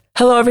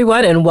Hello,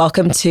 everyone, and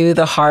welcome to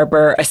The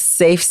Harbor, a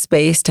safe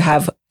space to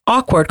have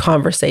awkward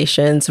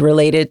conversations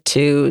related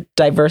to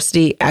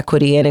diversity,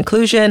 equity, and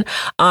inclusion.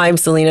 I'm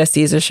Selena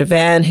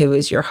Caesar-Chavannes, who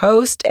is your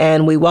host,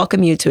 and we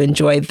welcome you to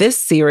enjoy this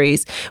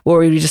series where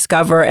we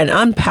discover and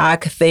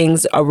unpack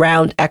things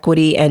around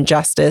equity and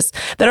justice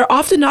that are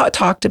often not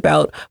talked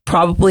about,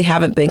 probably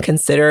haven't been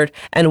considered,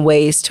 and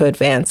ways to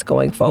advance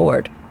going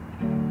forward.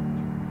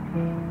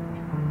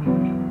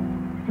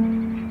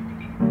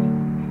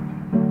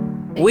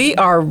 We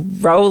are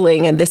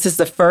rolling, and this is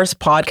the first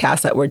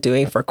podcast that we're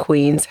doing for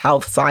Queen's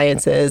Health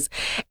Sciences.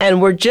 And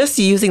we're just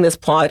using this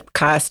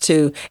podcast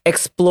to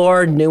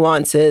explore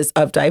nuances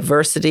of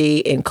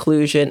diversity,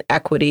 inclusion,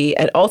 equity,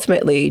 and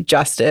ultimately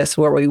justice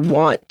where we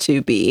want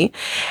to be.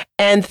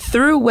 And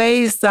through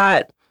ways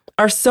that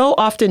are so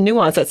often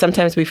nuanced that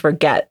sometimes we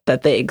forget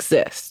that they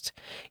exist.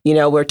 You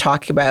know, we're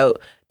talking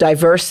about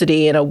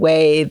diversity in a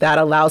way that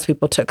allows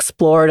people to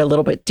explore it a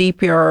little bit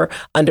deeper,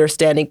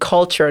 understanding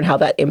culture and how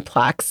that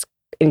impacts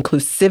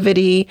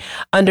inclusivity,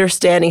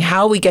 understanding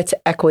how we get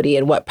to equity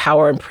and what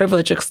power and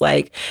privilege looks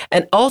like,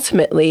 and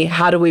ultimately,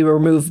 how do we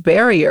remove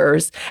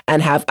barriers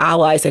and have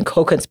allies and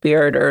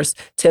co-conspirators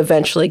to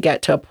eventually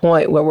get to a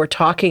point where we're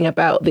talking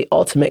about the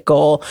ultimate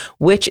goal,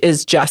 which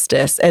is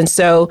justice. And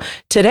so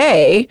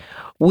today,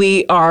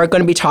 we are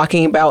going to be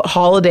talking about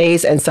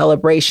holidays and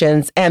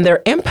celebrations and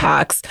their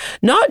impacts,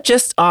 not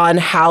just on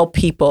how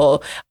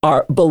people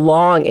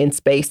belong in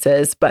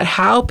spaces, but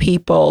how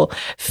people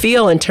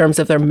feel in terms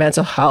of their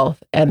mental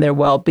health and their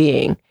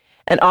well-being.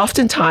 And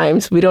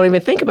oftentimes, we don't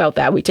even think about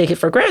that. We take it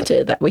for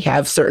granted that we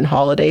have certain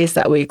holidays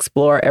that we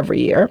explore every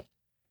year.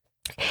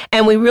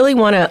 And we really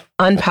want to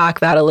unpack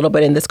that a little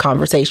bit in this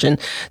conversation.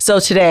 So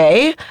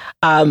today,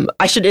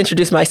 I should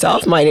introduce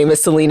myself. My name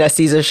is Selena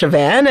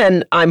Caesar-Chavannes,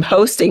 and I'm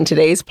hosting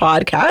today's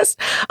podcast.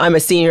 I'm a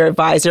senior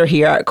advisor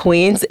here at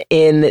Queen's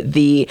in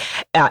the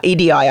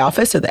EDI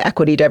office, or the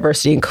Equity,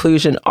 Diversity,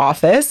 Inclusion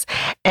office.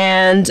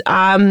 And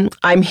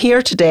I'm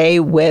here today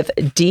with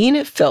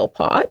Dean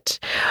Philpott,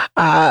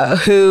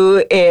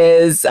 who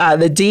is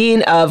the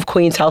Dean of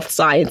Queen's Health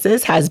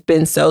Sciences, has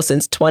been so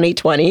since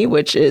 2020,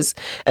 which is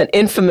an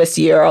infamous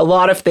year. A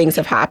lot of things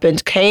have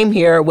happened. Came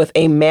here with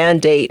a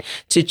mandate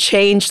to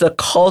change the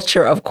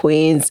culture of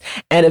Queen's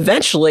and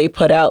eventually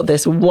put out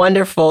this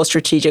wonderful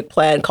strategic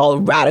plan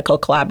called Radical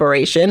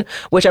Collaboration,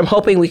 which I'm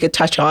hoping we could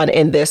touch on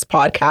in this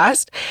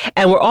podcast.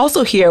 And we're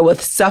also here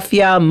with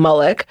Suffia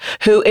Malik,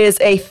 who is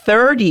a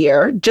third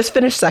year, just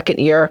finished second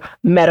year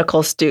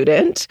medical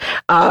student.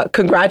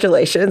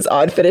 Congratulations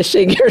on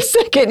finishing your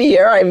second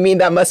year. I mean,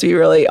 that must be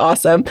really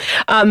awesome.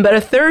 But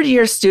a third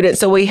year student.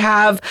 So we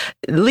have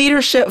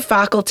leadership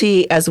faculty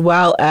as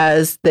well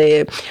as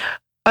the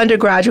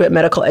undergraduate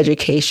medical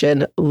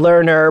education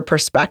learner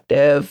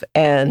perspective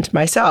and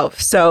myself.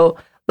 So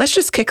let's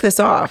just kick this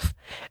off.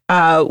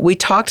 We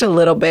talked a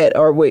little bit,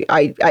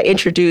 I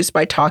introduced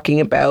by talking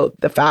about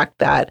the fact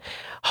that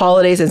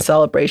holidays and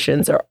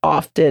celebrations are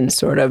often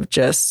sort of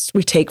just,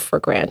 we take for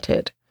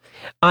granted.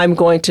 I'm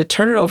going to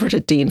turn it over to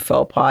Dean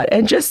Philpott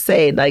and just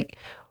say, like,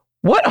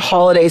 what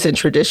holidays and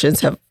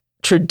traditions have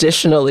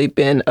traditionally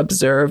been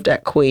observed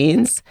at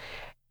Queen's?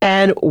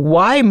 And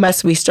why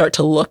must we start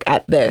to look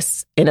at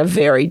this in a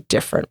very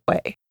different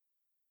way?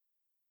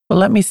 Well,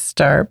 let me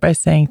start by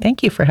saying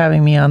thank you for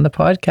having me on the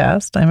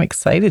podcast. I'm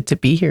excited to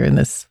be here in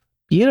this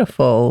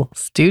beautiful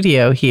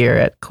studio here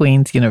at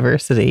Queen's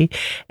University,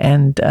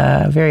 and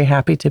very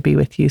happy to be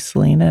with you,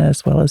 Selena,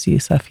 as well as you,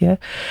 Suffia.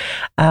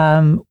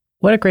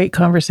 What a great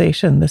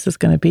conversation this is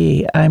going to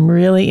be. I'm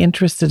really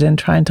interested in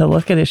trying to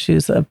look at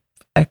issues of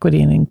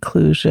equity and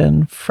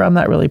inclusion from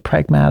that really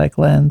pragmatic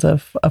lens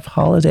of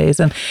holidays.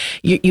 And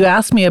you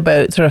asked me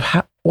about sort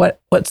of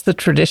what's the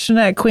tradition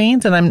at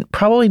Queen's, and I'm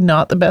probably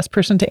not the best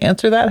person to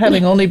answer that,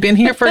 having only been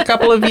here for a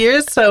couple of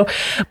years.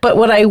 But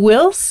what I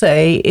will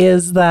say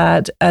is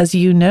that, as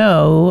you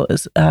know,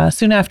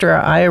 soon after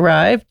I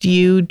arrived,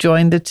 you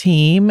joined the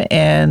team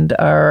and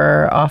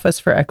our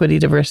Office for Equity,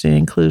 Diversity, and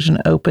Inclusion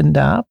opened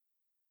up.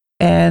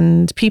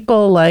 And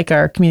people like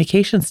our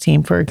communications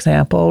team, for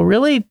example,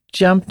 really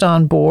jumped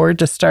on board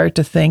to start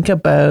to think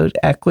about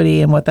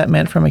equity and what that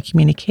meant from a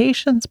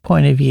communications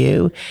point of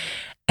view.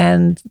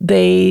 And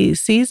they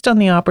seized on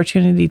the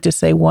opportunity to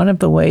say one of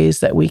the ways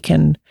that we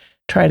can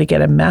try to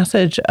get a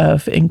message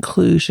of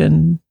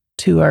inclusion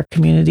to our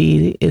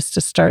community is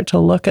to start to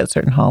look at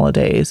certain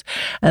holidays.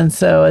 And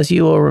so, as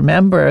you will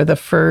remember, the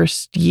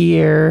first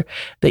year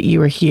that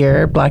you were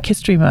here, Black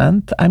History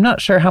Month, I'm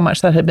not sure how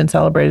much that had been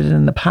celebrated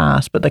in the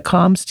past, but the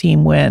comms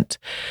team went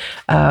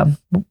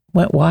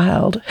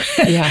wild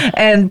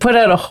and put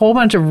out a whole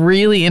bunch of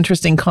really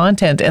interesting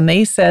content. And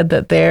they said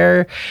that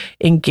their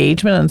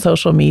engagement on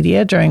social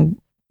media during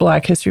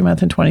Black History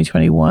Month in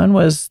 2021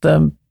 was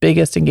the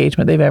biggest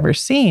engagement they've ever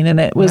seen. And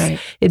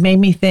it made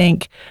me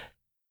think,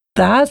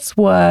 that's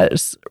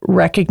what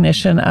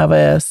recognition of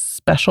a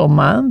special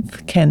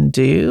month can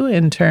do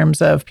in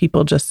terms of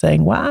people just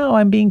saying, wow,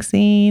 I'm being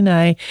seen.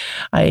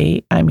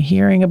 I'm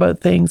hearing about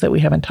things that we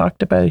haven't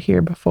talked about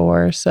here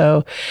before.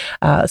 So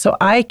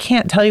I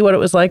can't tell you what it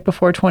was like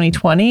before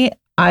 2020.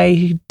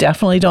 I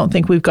definitely don't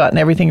think we've gotten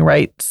everything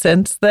right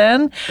since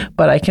then,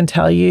 but I can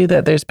tell you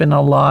that there's been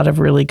a lot of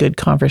really good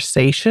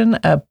conversation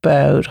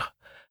about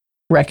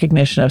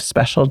recognition of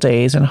special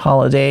days and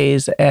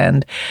holidays,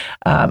 and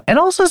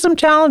also some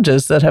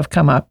challenges that have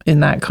come up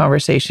in that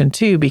conversation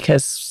too,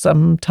 because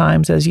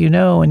sometimes, as you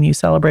know, when you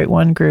celebrate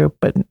one group,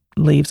 but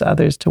leaves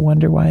others to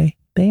wonder why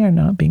they are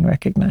not being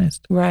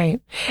recognized.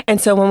 Right.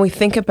 And so when we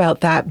think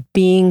about that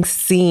being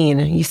seen,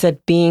 you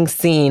said being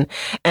seen.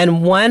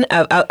 And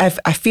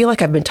I feel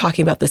like I've been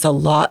talking about this a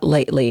lot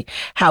lately,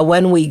 how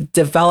when we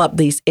develop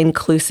these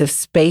inclusive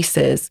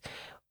spaces,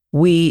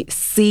 we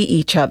see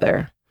each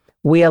other.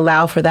 We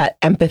allow for that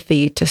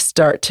empathy to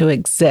start to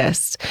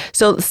exist.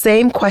 So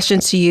same question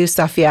to you,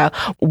 Suffia.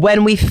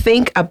 When we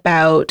think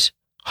about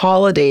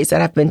holidays that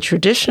have been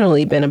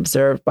traditionally been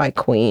observed by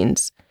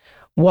Queens,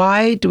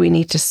 why do we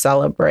need to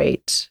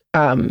celebrate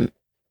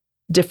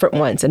different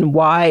ones? And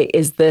why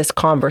is this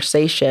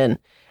conversation,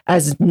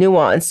 as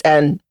nuanced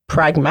and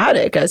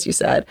pragmatic, as you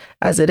said,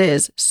 as it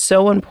is,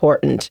 so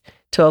important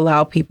to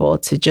allow people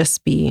to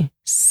just be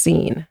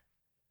seen?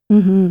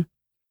 Mm-hmm.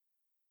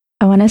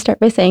 I want to start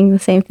by saying the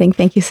same thing.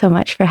 Thank you so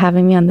much for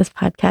having me on this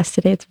podcast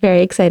today. It's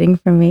very exciting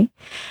for me.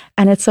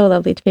 And it's so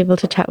lovely to be able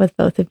to chat with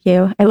both of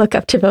you. I look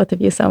up to both of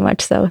you so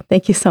much. So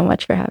thank you so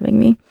much for having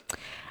me.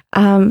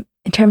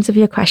 In terms of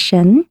your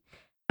question,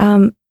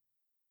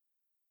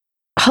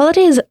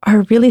 holidays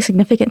are really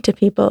significant to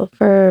people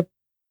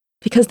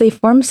because they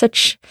form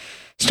such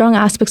strong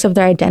aspects of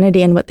their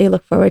identity and what they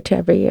look forward to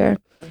every year.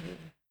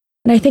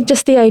 And I think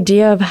just the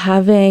idea of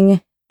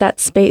having that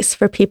space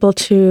for people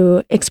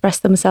to express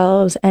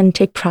themselves and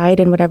take pride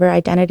in whatever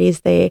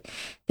identities they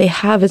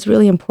have is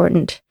really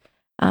important.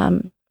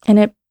 And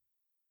it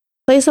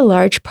plays a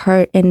large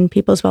part in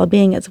people's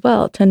well-being as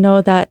well, to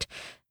know that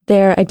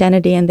their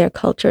identity and their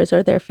cultures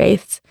or their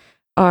faiths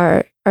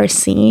are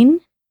seen,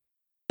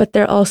 but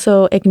they're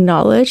also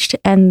acknowledged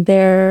and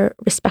they're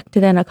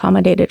respected and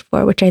accommodated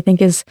for, which I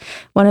think is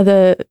one of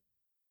the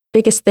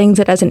biggest things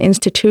that as an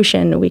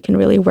institution we can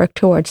really work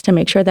towards, to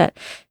make sure that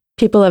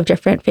people of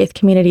different faith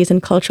communities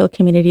and cultural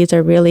communities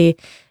are really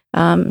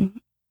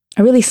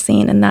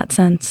seen in that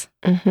sense.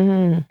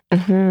 Mm-hmm,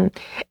 mm-hmm.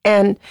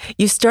 And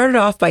you started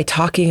off by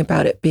talking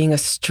about it being a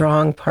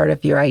strong part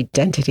of your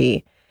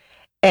identity.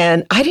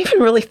 And I didn't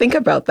even really think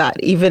about that,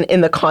 even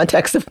in the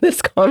context of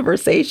this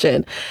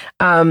conversation.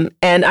 And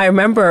I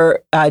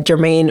remember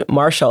Jermaine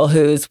Marshall,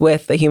 who's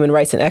with the Human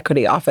Rights and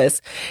Equity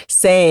Office,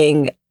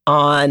 saying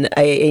on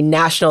a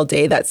national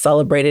day that's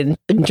celebrated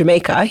in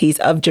Jamaica, he's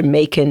of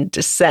Jamaican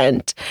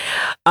descent,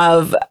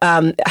 of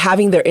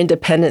having their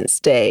Independence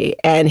Day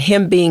and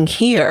him being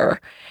here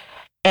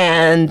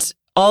and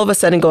all of a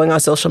sudden going on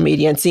social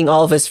media and seeing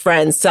all of his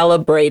friends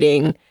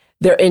celebrating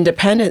their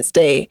Independence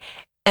Day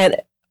and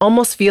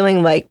almost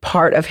feeling like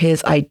part of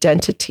his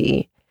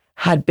identity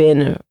had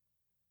been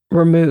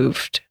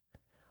removed,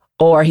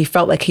 or he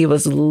felt like he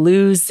was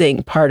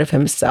losing part of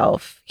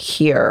himself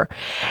here.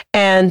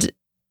 And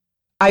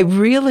I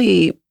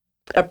really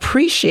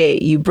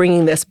appreciate you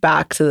bringing this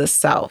back to the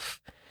self,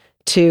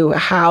 to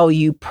how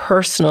you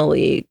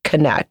personally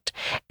connect.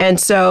 And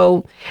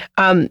so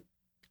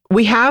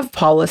we have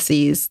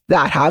policies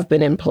that have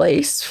been in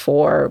place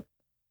for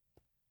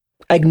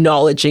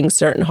acknowledging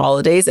certain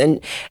holidays.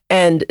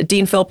 And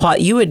Dean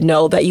Philpott, you would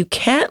know that you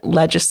can't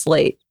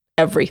legislate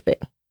everything.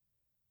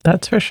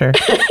 That's for sure.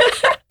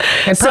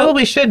 And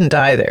probably shouldn't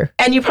either.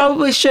 And you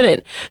probably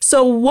shouldn't.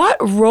 So what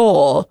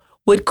role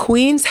would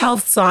Queen's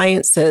Health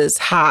Sciences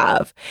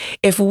have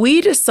if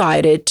we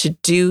decided to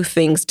do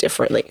things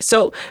differently?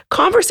 So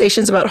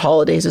conversations about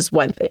holidays is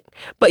one thing,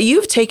 but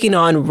you've taken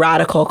on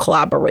radical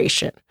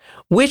collaboration,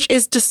 which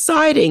is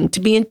deciding to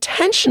be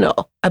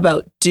intentional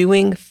about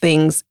doing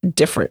things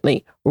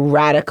differently,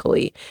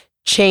 radically,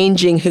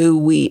 changing who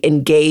we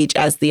engage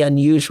as the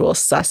unusual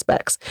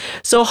suspects.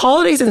 So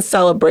holidays and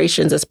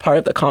celebrations as part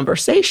of the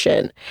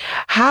conversation.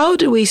 How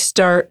do we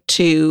start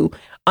to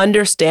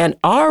understand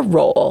our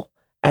role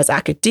as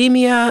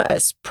academia,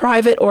 as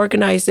private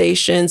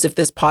organizations? If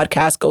this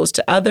podcast goes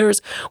to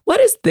others, what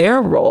is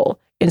their role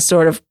in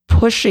sort of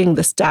pushing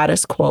the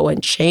status quo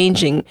and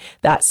changing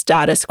that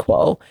status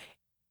quo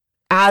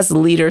as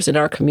leaders in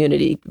our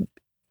community?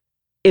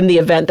 In the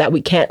event that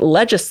we can't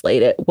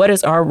legislate it, what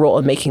is our role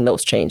in making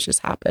those changes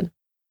happen?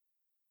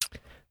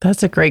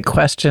 That's a great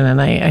question.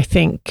 And I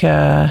think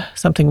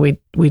something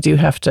we do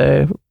have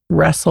to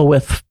wrestle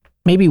with,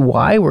 maybe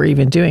why we're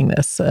even doing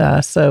this.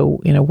 So,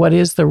 what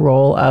is the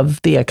role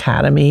of the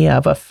Academy,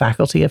 of a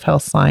Faculty of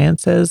Health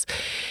Sciences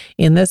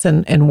in this,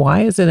 and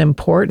why is it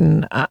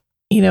important? I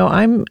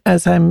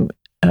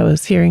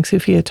was hearing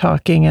Suffia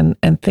talking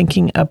and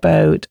thinking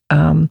about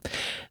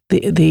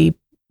the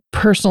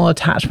personal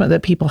attachment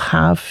that people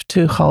have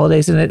to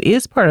holidays, and it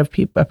is part of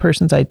a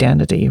person's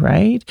identity,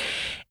 right?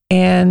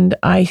 And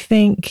I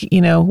think,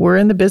 we're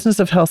in the business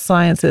of health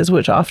sciences,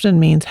 which often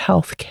means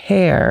health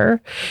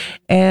care.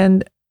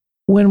 And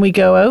when we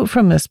go out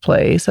from this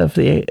place of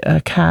the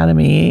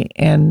academy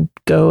and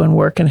go and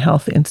work in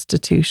health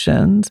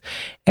institutions,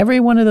 every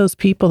one of those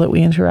people that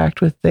we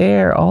interact with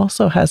there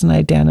also has an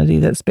identity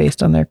that's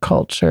based on their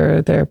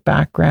culture, their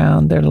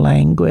background, their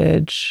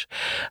language,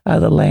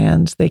 the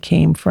lands they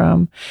came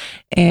from.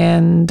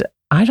 And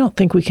I don't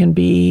think we can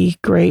be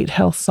great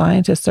health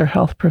scientists or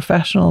health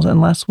professionals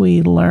unless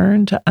we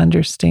learn to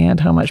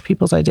understand how much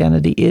people's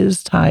identity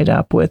is tied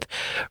up with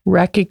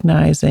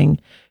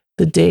recognizing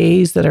the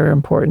days that are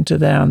important to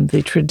them,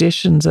 the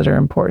traditions that are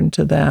important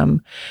to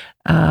them,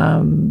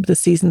 the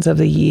seasons of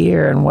the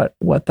year and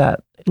what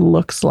that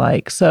looks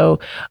like. So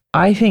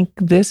I think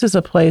this is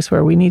a place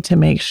where we need to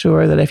make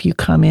sure that if you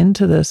come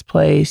into this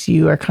place,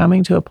 you are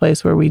coming to a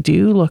place where we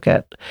do look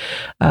at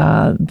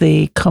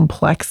the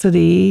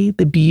complexity,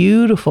 the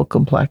beautiful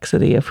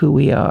complexity of who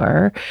we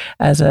are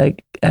as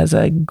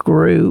a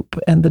group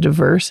and the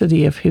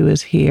diversity of who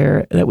is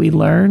here, that we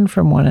learn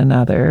from one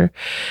another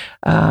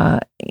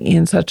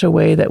in such a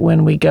way that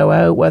when we go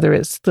out, whether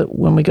it's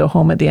when we go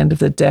home at the end of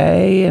the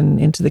day and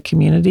into the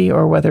community,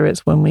 or whether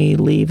it's when we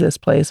leave this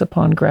place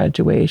upon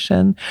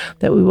graduation,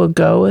 that we will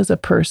go as a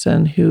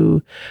person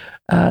who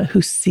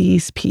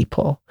sees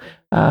people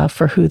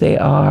for who they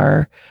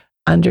are,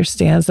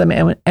 understands them,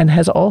 and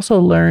has also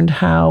learned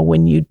how,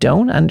 when you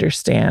don't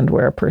understand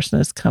where a person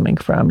is coming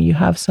from, you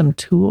have some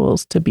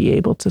tools to be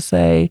able to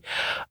say,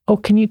 oh,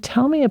 can you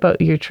tell me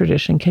about your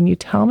tradition? Can you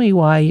tell me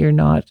why you're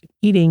not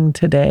eating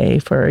today,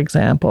 for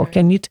example?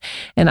 Can you,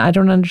 and I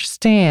don't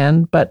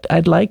understand, but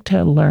I'd like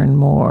to learn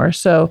more.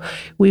 So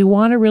we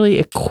want to really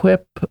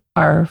equip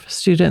our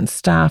students,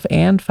 staff,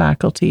 and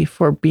faculty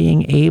for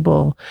being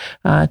able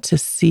to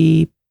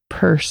see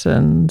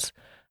persons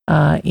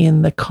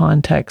in the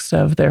context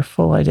of their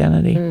full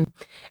identity.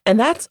 And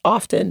that's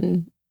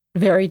often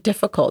very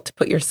difficult, to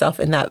put yourself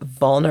in that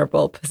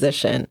vulnerable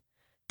position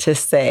to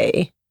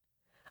say,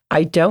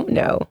 I don't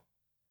know.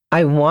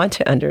 I want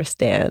to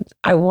understand.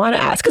 I want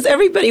to ask, because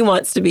everybody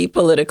wants to be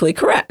politically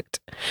correct,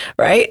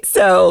 right?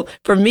 So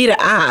for me to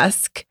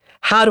ask,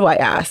 how do I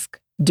ask?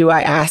 Do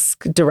I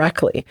ask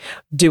directly?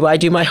 Do I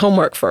do my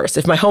homework first?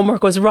 If my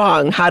homework was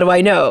wrong, how do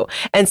I know?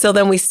 And so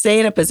then we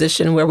stay in a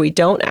position where we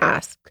don't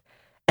ask,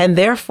 and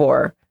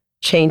therefore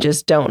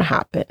changes don't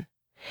happen.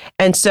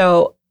 And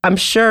so I'm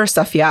sure,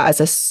 Suffia, as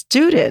a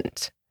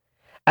student,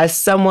 as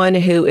someone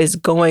who is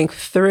going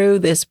through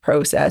this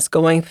process,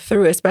 going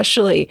through,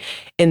 especially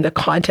in the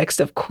context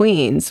of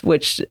Queens,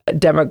 which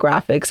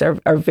demographics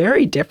are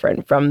very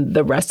different from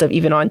the rest of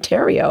even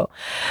Ontario,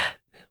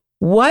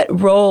 what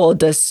role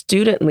does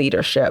student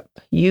leadership,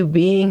 you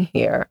being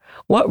here,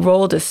 what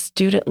role does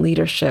student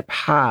leadership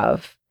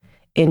have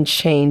in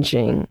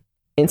changing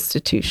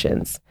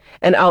institutions?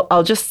 And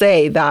I'll just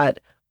say that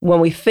when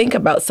we think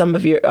about some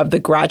of the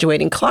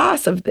graduating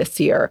class of this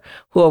year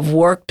who have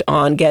worked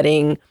on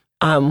getting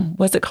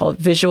what's it called?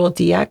 Visual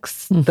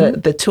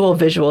DX, the tool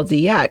Visual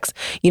DX,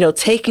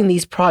 taking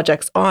these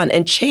projects on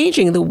and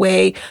changing the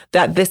way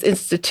that this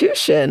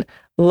institution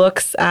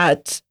looks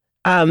at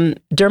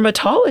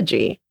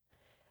dermatology.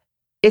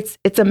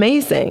 It's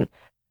amazing.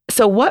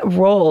 So what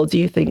role do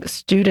you think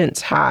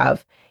students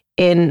have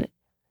in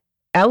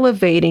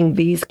elevating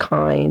these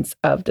kinds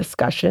of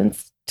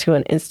discussions to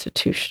an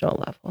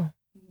institutional level?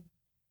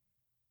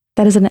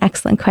 That is an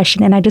excellent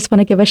question. And I just want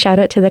to give a shout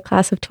out to the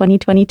class of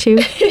 2022.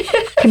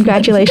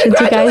 Congratulations,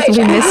 you guys.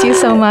 We miss you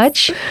so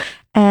much.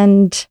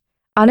 And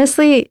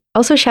honestly,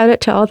 also shout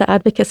out to all the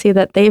advocacy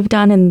that they've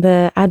done and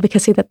the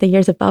advocacy that the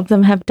years above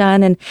them have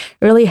done, and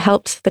really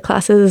helped the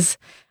classes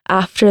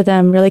after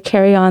them really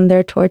carry on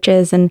their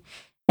torches and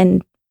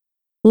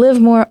live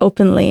more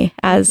openly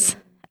as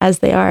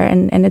they are.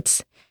 And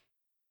it's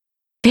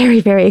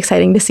very, very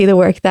exciting to see the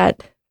work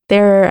that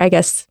their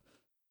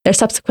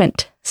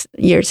subsequent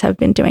years have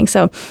been doing.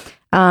 So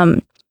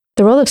the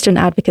role of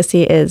student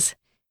advocacy is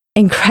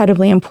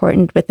incredibly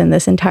important within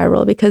this entire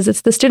role, because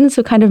it's the students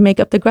who kind of make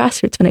up the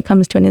grassroots when it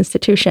comes to an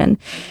institution.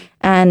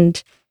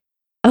 And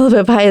a little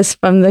bit biased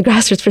from the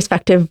grassroots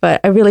perspective,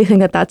 but I really think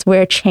that that's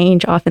where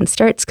change often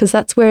starts, because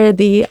that's where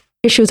the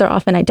issues are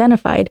often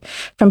identified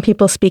from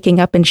people speaking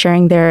up and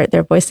sharing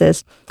their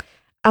voices.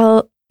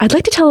 I'd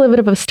like to tell a little bit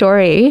of a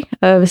story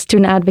of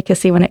student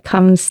advocacy when it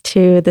comes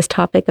to this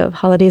topic of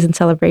holidays and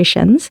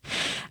celebrations.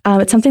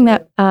 It's something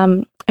that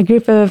a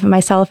group of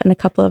myself and a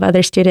couple of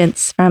other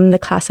students from the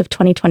class of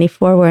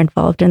 2024 were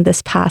involved in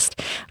this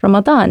past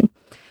Ramadan.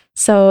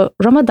 So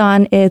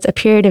Ramadan is a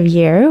period of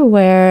year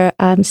where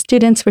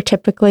students were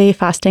typically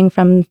fasting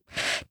from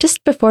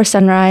just before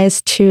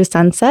sunrise to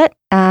sunset.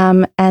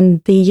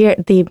 And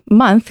the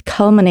month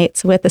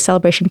culminates with a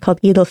celebration called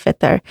Eid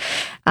al-Fitr.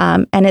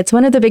 And it's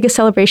one of the biggest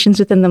celebrations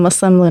within the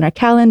Muslim lunar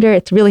calendar.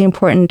 It's really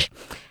important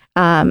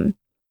from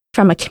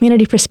a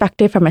community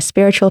perspective, from a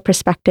spiritual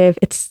perspective.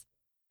 It's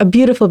a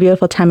beautiful,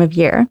 beautiful time of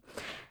year.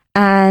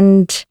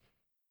 And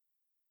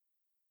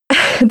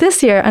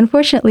this year,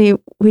 unfortunately,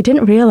 we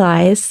didn't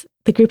realize,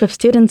 the group of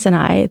students and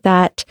I,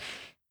 that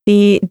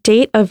the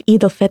date of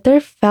Eid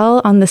al-Fitr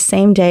fell on the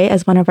same day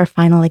as one of our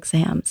final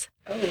exams.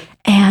 Oh.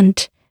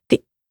 And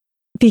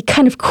the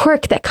kind of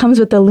quirk that comes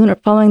with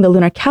following the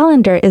lunar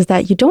calendar is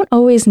that you don't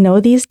always know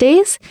these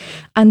days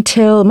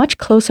until much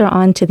closer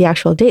on to the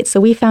actual date. So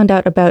we found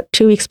out about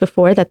 2 weeks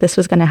before that this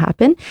was going to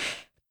happen.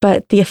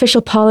 But the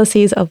official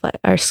policies of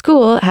our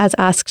school has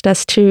asked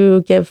us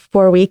to give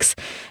 4 weeks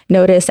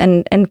notice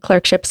and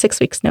clerkship 6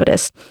 weeks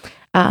notice.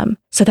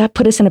 So that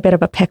put us in a bit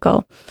of a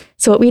pickle.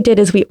 So what we did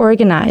is we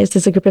organized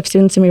as a group of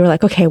students, and we were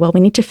like, okay, well,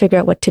 we need to figure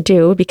out what to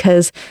do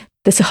because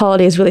this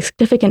holiday is really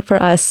significant for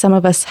us. Some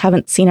of us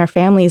haven't seen our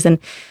families in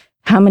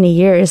how many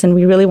years, and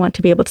we really want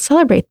to be able to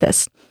celebrate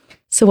this.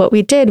 So what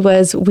we did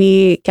was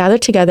we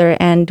gathered together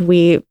and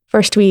we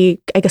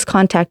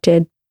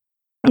contacted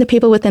the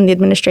people within the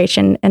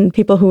administration and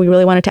people who we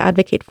really wanted to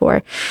advocate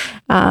for.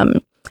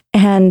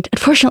 And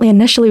unfortunately,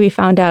 initially, we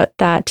found out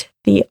that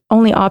the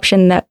only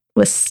option that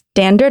was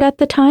standard at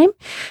the time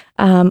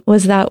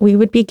was that we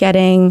would be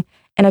getting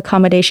an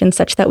accommodation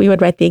such that we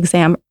would write the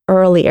exam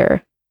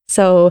earlier.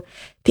 So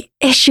the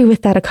issue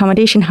with that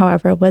accommodation,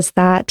 however, was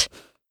that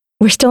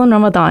we're still in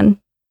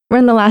Ramadan. We're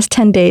in the last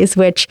 10 days,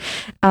 which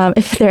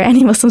if there are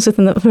any Muslims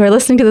who are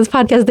listening to this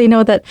podcast, they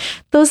know that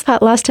those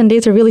last 10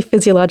 days are really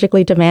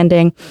physiologically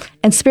demanding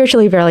and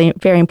spiritually very,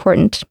 very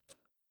important.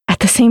 At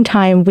the same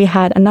time, we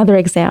had another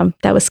exam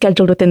that was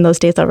scheduled within those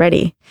days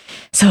already.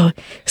 So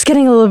it's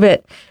getting a little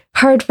bit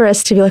hard for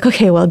us to be like,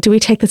 okay, well, do we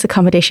take this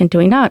accommodation? Do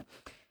we not?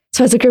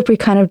 So as a group, we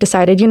kind of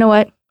decided, you know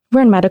what?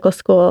 We're in medical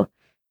school.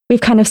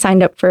 We've kind of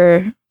signed up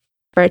for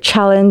a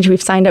challenge.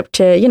 We've signed up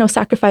to,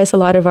 sacrifice a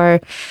lot of the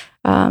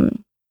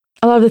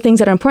things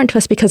that are important to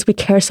us because we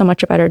care so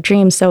much about our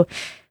dreams. So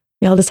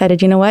we all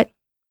decided, you know what?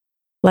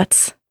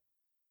 Let's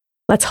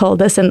hold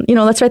this and,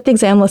 let's write the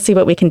exam. Let's see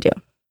what we can do.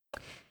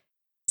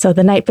 So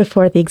the night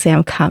before the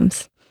exam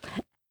comes,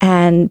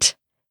 and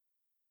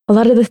a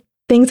lot of the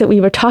things that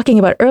we were talking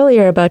about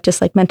earlier about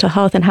just like mental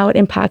health and how it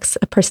impacts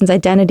a person's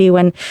identity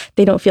when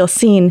they don't feel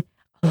seen,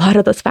 a lot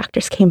of those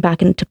factors came back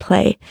into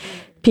play.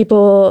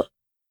 People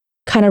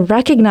kind of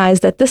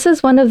recognized that this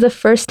is one of the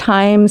first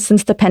times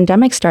since the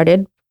pandemic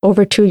started,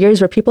 over 2 years,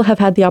 where people have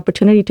had the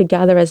opportunity to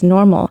gather as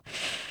normal.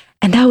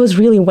 And that was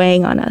really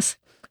weighing on us.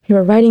 We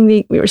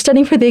were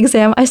studying for the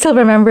exam. I still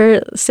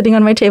remember sitting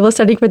on my table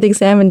studying for the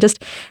exam and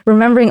just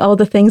remembering all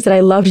the things that I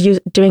loved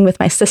doing with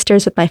my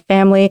sisters, with my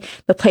family,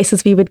 the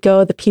places we would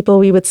go, the people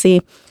we would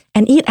see.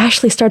 And Eid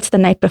actually starts the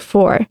night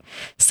before.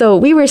 So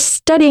we were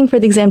studying for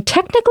the exam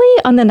technically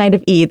on the night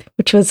of Eid,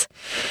 which was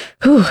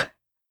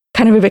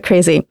kind of a bit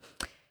crazy.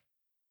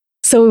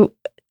 So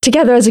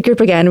together as a group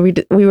again,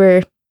 we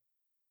were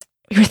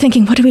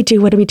thinking, what do we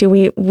do? What do we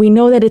do? We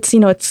know that it's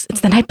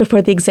the night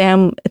before the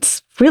exam.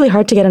 It's really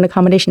hard to get an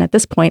accommodation at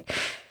this point.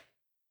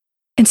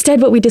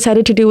 Instead, what we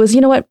decided to do was,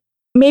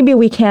 maybe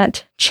we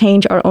can't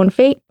change our own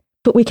fate,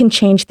 but we can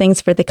change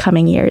things for the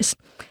coming years.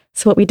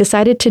 So what we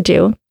decided to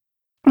do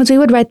was we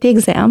would write the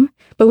exam,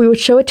 but we would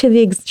show up to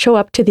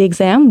the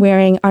exam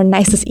wearing our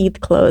nicest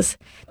Eid clothes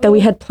that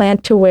we had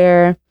planned to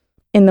wear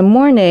in the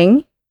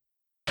morning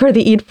for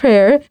the Eid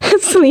prayer.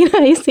 Selena,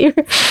 I see her.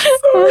 Sorry,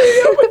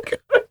 oh my God,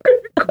 I'm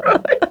going to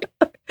cry.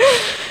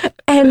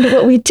 And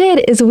what we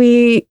did is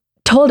we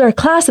told our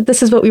class that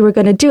this is what we were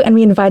going to do, and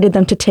we invited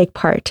them to take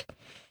part.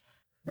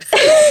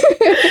 Oh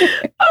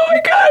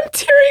my God, I'm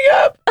tearing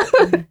up.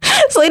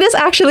 Selena's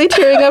actually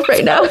tearing up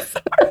right now.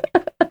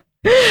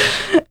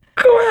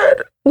 Go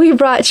ahead. We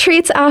brought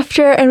treats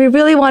after, and we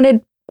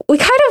kind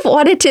of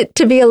wanted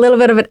to be a little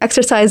bit of an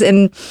exercise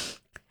in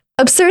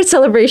absurd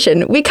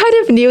celebration. We kind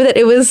of knew that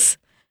it was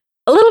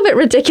a little bit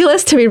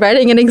ridiculous to be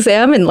writing an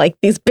exam in like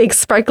these big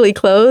sparkly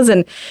clothes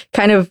and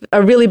kind of a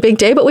really big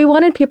day, but we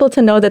wanted people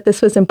to know that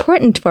this was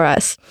important for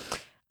us.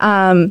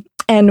 And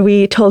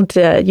we told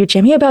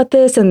UGME about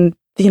this, and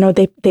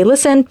they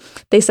listened.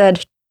 They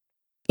said,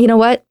 you know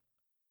what?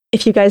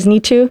 If you guys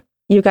need to,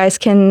 you guys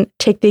can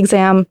take the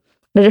exam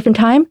at a different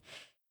time.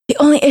 The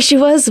only issue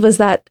was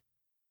that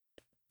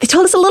they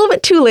told us a little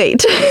bit too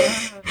late.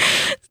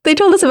 They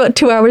told us about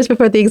 2 hours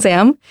before the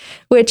exam,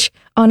 which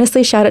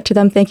honestly, shout out to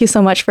them. Thank you so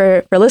much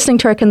for listening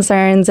to our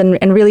concerns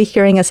and really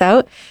hearing us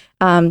out.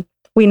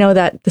 We know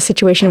that the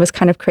situation was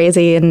kind of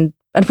crazy, and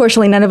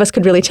unfortunately, none of us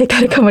could really take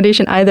that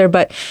accommodation either.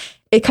 But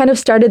it kind of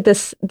started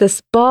this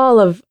ball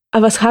of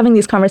us having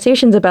these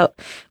conversations about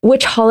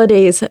which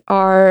holidays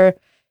are,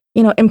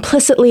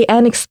 implicitly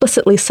and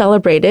explicitly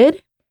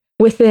celebrated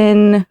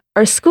within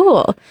our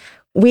school.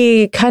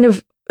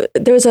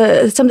 There was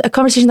a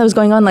conversation that was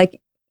going on like,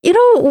 we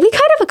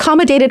kind of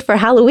accommodated for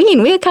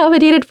Halloween. We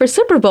accommodated for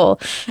Super Bowl.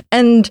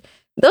 And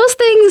those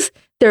things,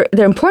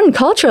 they're important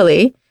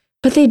culturally,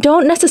 but they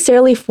don't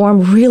necessarily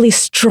form really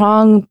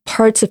strong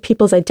parts of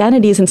people's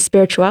identities and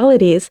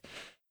spiritualities.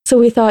 So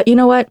we thought, you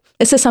know what?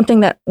 This is something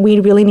that we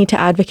really need to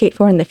advocate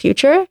for in the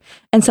future,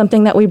 and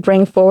something that we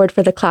bring forward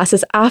for the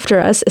classes after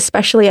us,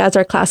 especially as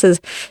our classes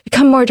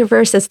become more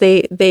diverse, as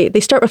they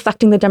start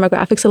reflecting the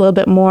demographics a little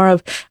bit more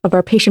of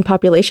our patient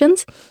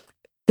populations.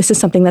 This is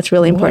something that's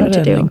really important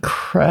to do. What an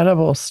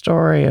incredible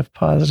story of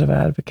positive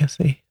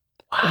advocacy.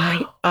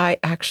 Wow. I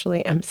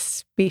actually am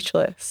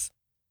speechless.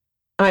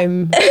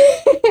 Do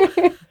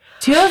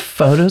you have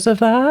photos of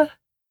that?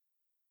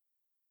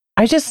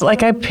 I just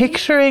like, I'm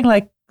picturing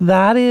like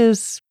that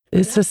is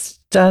a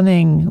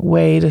stunning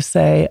way to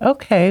say,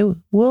 okay,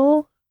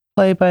 we'll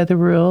play by the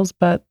rules,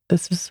 but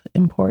this is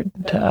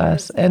important to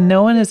us. And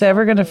no one is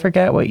ever going to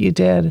forget what you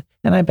did.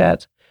 And I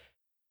bet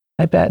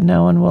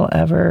no one will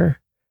ever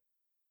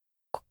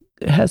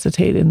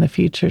hesitate in the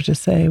future to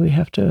say we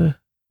have to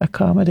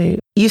accommodate.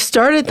 You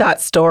started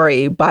that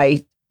story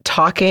by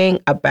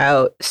talking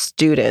about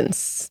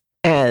students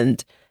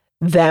and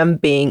them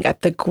being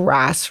at the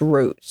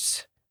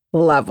grassroots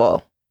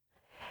level.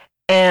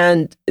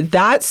 And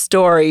that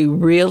story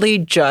really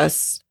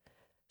just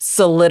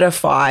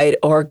solidified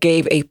or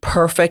gave a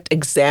perfect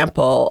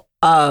example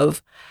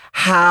of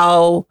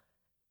how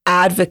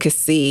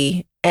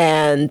advocacy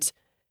and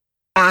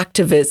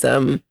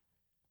activism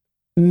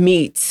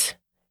meet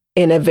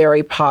in a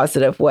very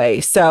positive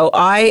way. So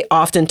I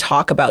often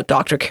talk about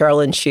Dr.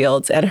 Carolyn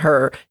Shields and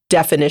her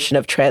definition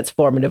of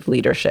transformative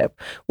leadership,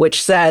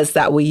 which says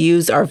that we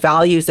use our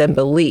values and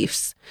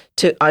beliefs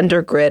to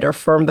undergird or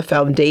firm the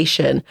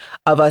foundation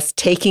of us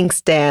taking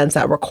stands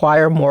that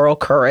require moral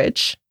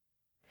courage,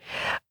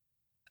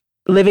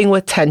 living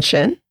with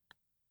tension,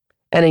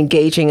 and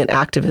engaging in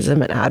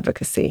activism and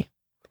advocacy.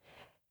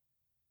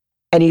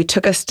 And you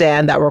took a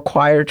stand that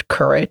required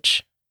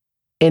courage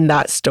in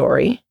that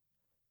story.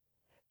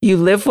 You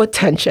live with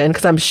tension,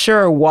 because I'm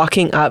sure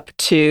walking up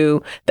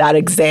to that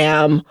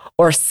exam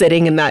or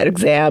sitting in that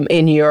exam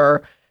in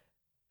your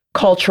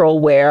cultural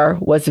wear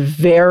was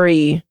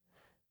very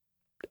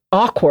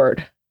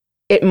awkward.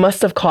 It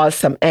must have caused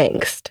some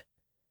angst.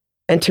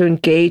 And to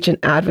engage in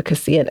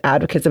advocacy and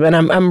advocatism. And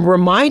I'm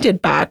reminded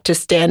back to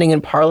standing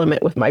in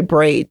Parliament with my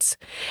braids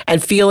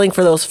and feeling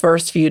for those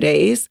first few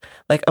days,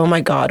 like, oh my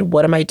God,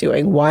 what am I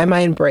doing? Why am I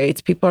in braids?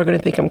 People are going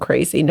to think I'm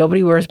crazy.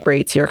 Nobody wears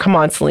braids here. Come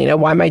on, Selena,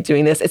 why am I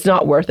doing this? It's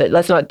not worth it.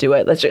 Let's not do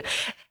it.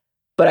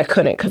 But I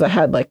couldn't, because I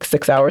had like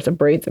 6 hours of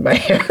braids in my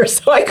hair,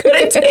 so I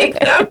couldn't take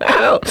them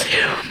out.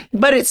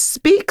 But it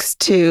speaks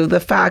to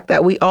the fact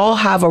that we all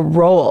have a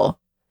role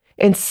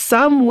in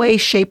some way,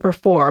 shape, or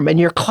form, and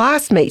your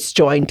classmates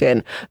joined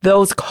in,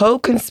 those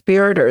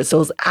co-conspirators,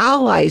 those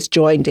allies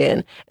joined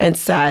in and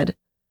said,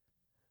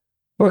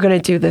 we're going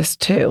to do this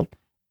too.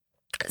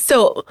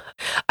 So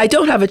I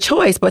don't have a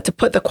choice but to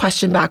put the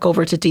question back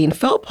over to Dean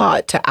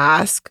Philpott to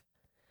ask,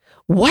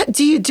 what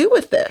do you do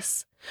with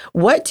this?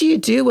 What do you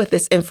do with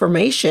this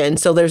information?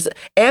 So there's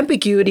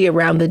ambiguity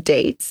around the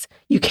dates.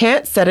 You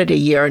can't set it a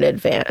year in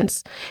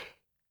advance.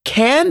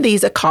 Can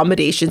these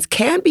accommodations,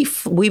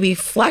 we be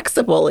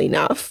flexible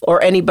enough, or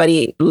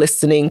anybody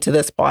listening to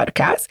this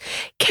podcast,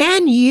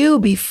 can you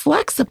be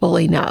flexible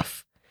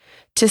enough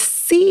to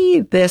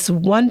see this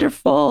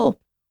wonderful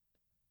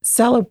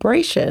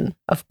celebration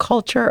of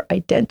culture,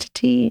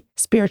 identity,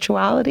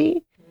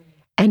 spirituality,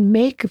 and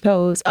make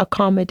those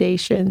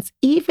accommodations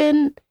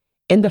even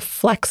in the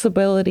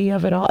flexibility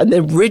of it all and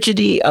the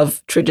rigidity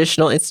of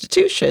traditional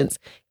institutions?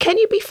 Can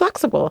you be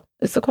flexible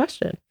is the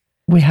question.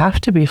 We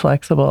have to be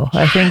flexible.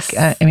 Yes.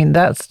 I mean,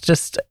 that's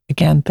just,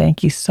 again,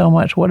 thank you so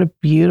much. What a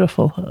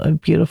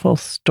beautiful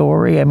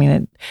story. I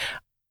mean,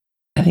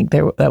 I think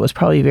that was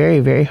probably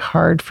very, very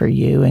hard for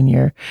you and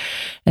your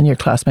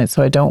classmates.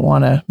 So I don't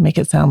want to make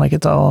it sound like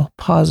it's all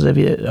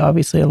positive.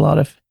 Obviously, a lot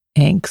of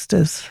angst,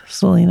 as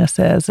Selena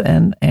says,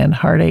 and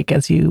heartache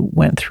as you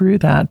went through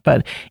that,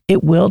 but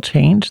it will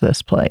change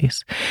this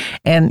place.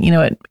 And, you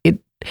know,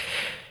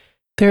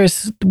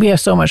 we have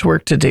so much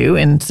work to do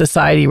in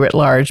society writ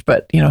large,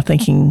 but, you know,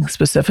 thinking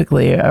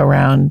specifically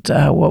around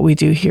what we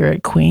do here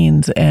at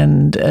Queen's.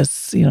 And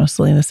as, you know,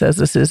 Selena says,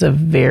 this is a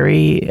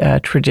very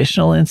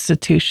traditional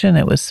institution.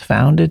 It was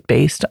founded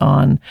based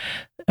on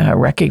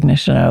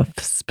recognition of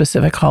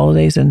specific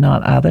holidays and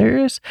not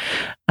others.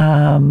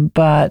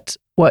 But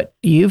what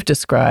you've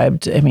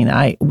described, I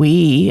mean,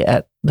 we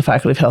at the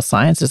Faculty of Health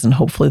Sciences and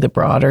hopefully the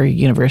broader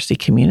university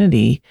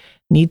community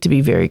need to be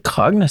very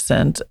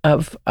cognizant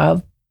of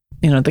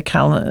you know, the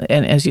calendar,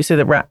 and as you say,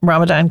 the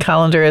Ramadan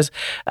calendar is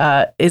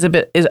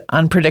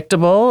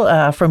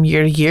unpredictable from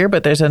year to year,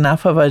 but there's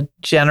enough of a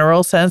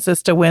general sense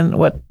as to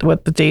what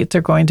the dates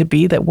are going to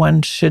be that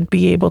one should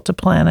be able to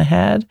plan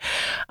ahead.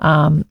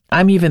 I'm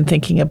even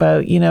thinking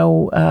about, you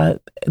know,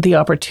 the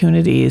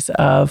opportunities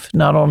of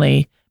not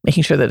only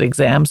making sure that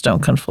exams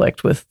don't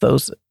conflict with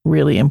those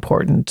really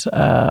important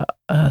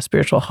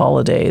spiritual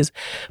holidays,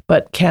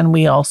 but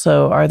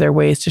are there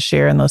ways to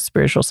share in those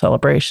spiritual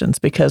celebrations?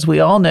 Because we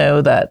all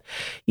know that,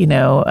 you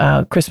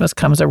know, Christmas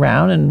comes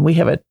around and we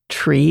have a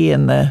tree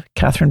in the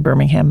Catherine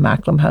Birmingham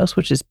Macklem House,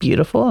 which is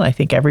beautiful. And I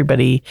think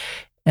everybody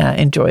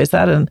enjoys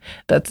that. And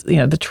that's, you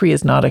know, the tree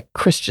is not a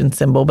Christian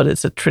symbol, but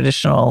it's a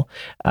traditional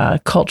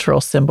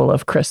cultural symbol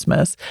of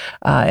Christmas.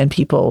 And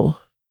people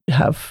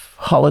have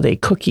holiday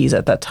cookies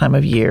at that time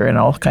of year and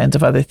all kinds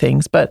of other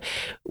things. But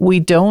we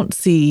don't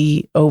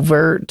see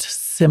overt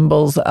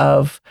symbols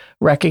of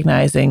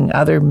recognizing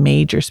other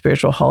major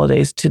spiritual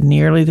holidays to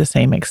nearly the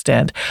same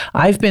extent.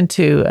 I've been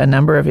to a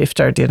number of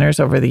iftar dinners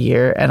over the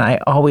year, and I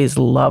always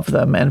love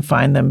them and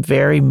find them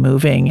very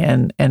moving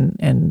and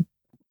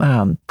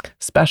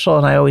special,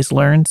 and I always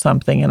learn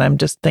something. And I'm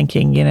just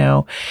thinking,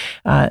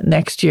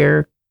 next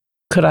year,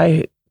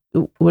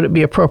 would it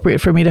be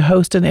appropriate for me to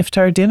host an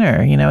iftar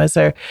dinner?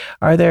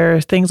 Are there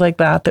things like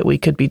that we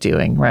could be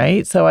doing,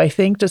 right? So I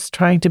think just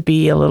trying to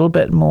be a little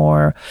bit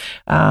more,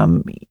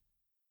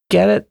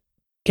 get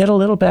a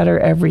little better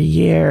every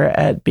year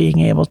at being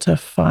able to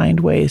find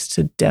ways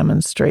to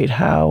demonstrate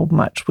how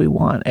much we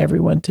want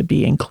everyone to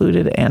be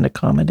included and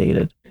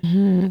accommodated.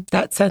 Mm-hmm.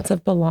 That sense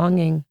of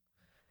belonging,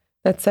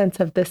 that sense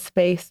of this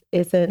space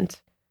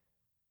isn't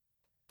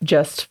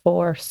just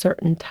for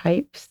certain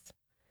types.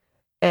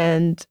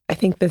 And I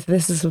think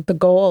this is the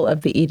goal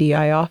of the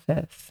EDI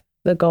office,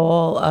 the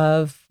goal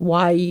of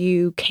why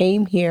you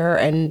came here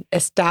and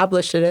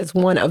established it as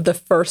one of the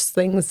first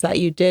things that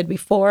you did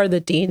before the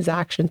Dean's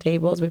action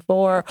tables,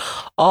 before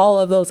all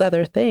of those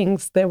other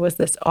things. There was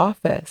this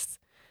office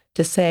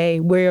to say,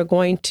 we're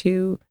going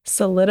to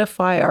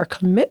solidify our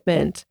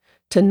commitment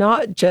to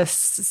not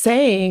just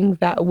saying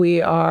that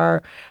we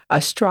are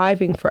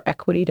striving for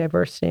equity,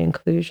 diversity,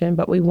 inclusion,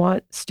 but we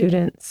want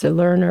students,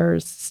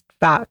 learners,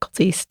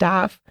 faculty,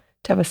 staff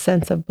to have a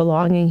sense of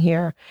belonging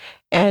here.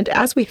 And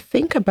as we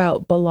think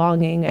about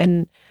belonging,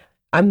 and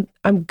I'm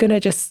going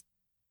to just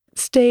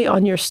stay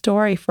on your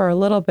story for a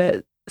little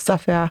bit,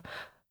 Suffia,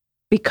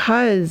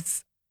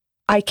 because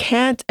I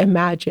can't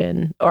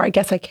imagine, or I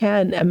guess I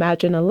can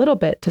imagine a little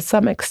bit to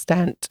some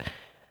extent,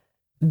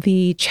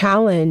 the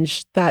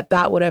challenge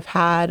that would have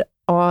had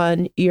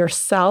on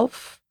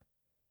yourself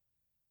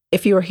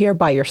if you were here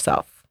by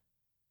yourself.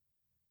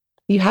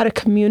 You had a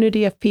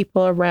community of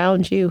people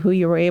around you who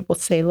you were able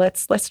to say,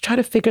 let's try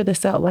to figure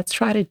this out. Let's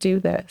try to do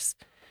this.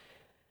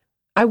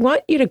 I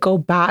want you to go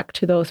back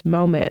to those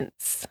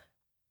moments.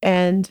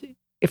 And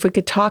if we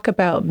could talk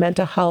about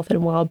mental health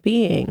and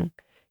well-being,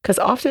 because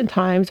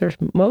oftentimes, or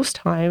most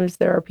times,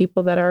 there are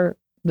people that are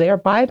there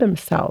by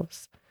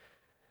themselves.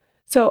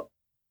 So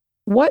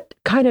what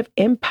kind of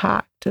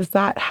impact does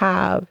that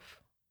have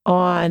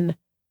on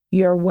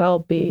your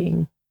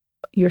well-being,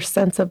 your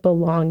sense of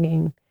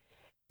belonging,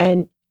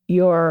 and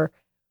your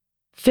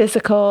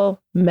physical,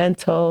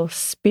 mental,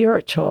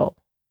 spiritual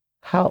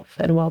health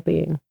and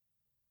well-being?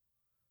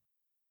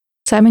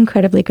 So I'm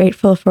incredibly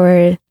grateful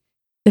for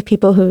the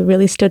people who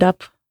really stood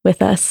up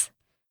with us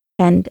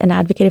and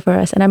advocated for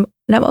us. And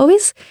I'm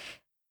always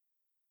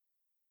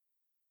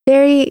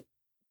very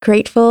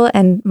grateful,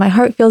 and my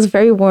heart feels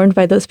very warmed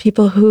by those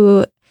people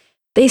who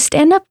they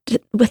stand up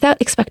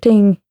without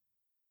expecting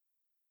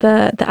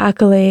the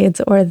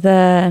accolades or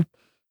the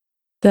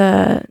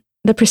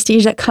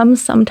prestige that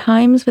comes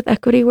sometimes with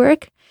equity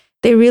work.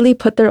 They really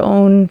put their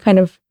own kind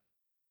of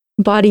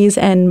bodies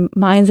and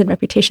minds and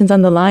reputations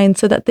on the line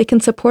so that they can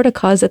support a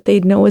cause that they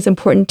know is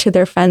important to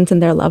their friends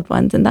and their loved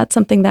ones. And that's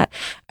something that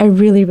I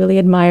really, really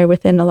admire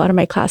within a lot of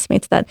my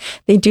classmates, that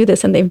they do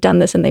this and they've done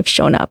this and they've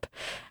shown up.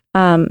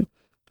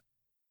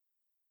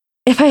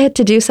 If I had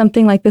to do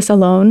something like this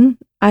alone,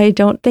 I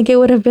don't think it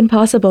would have been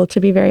possible, to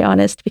be very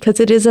honest, because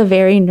it is a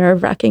very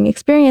nerve-wracking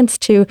experience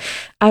to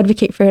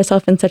advocate for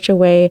yourself in such a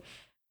way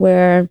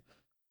where,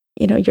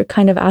 you're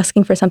kind of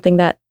asking for something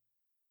that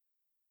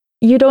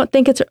you don't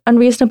think it's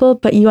unreasonable,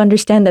 but you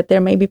understand that there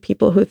may be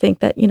people who think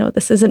that,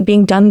 this isn't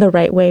being done the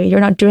right way.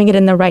 You're not doing it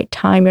in the right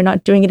time. You're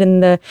not doing it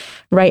in the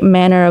right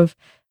manner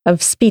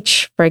of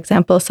speech, for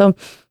example. So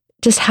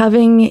just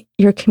having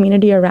your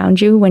community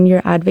around you when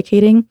you're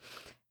advocating,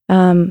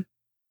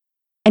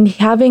 and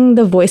having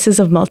the voices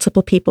of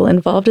multiple people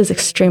involved is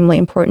extremely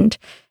important.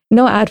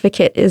 No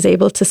advocate is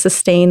able to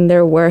sustain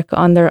their work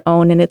on their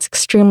own, and it's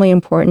extremely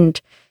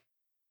important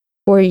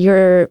for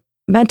your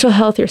mental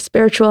health, your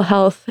spiritual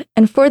health,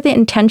 and for the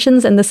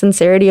intentions and the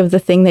sincerity of the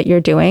thing that you're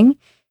doing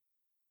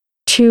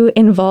to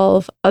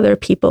involve other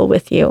people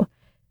with you.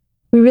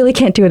 We really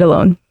can't do it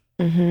alone.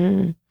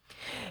 Mm-hmm.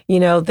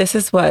 This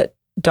is what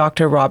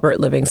Dr. Robert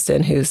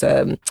Livingston, who's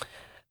a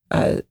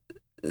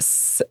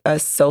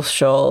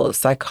social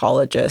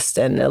psychologist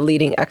and a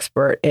leading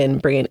expert in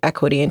bringing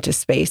equity into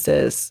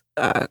spaces,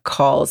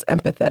 calls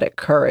empathetic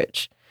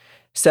courage.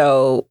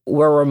 So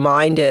we're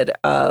reminded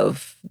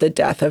of the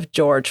death of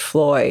George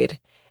Floyd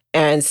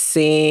and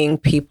seeing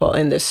people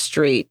in the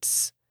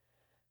streets,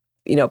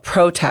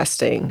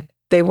 protesting.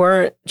 They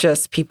weren't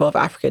just people of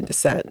African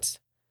descent.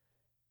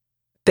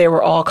 There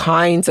were all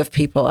kinds of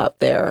people out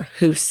there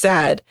who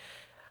said,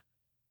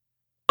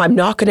 I'm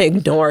not going to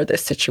ignore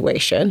this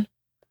situation.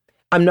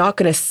 I'm not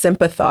going to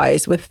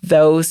sympathize with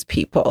those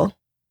people.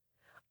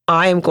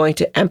 I am going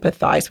to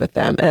empathize with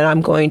them, and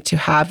I'm going to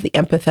have the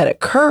empathetic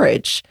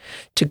courage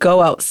to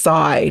go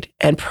outside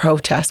and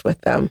protest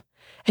with them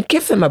and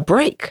give them a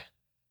break.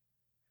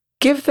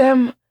 Give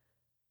them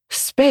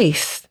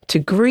space to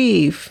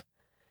grieve,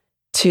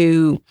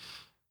 to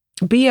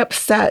be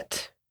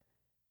upset,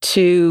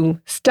 to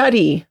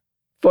study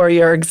for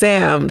your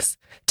exams,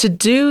 to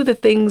do the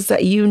things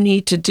that you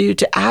need to do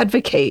to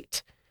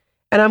advocate.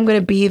 And I'm going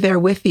to be there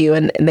with you.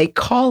 And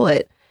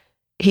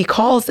he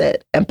calls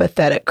it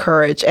empathetic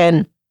courage.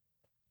 And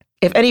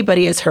if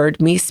anybody has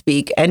heard me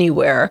speak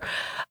anywhere,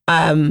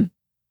 I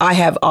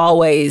have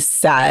always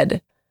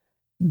said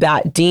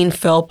that Dean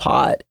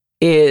Philpott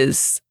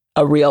is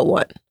a real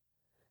one.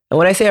 And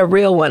when I say a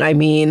real one, I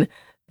mean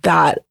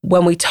that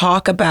when we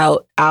talk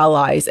about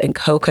allies and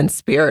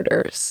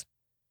co-conspirators,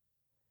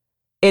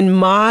 in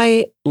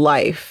my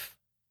life,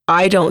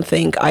 I don't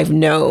think I've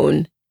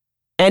known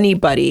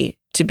anybody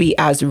to be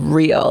as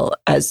real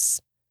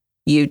as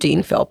you,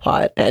 Dean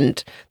Philpott.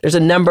 And there's a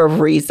number of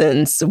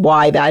reasons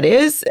why that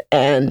is,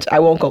 and I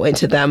won't go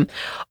into them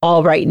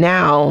all right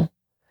now.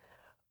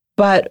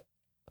 But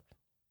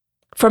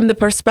from the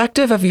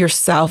perspective of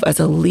yourself as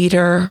a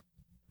leader,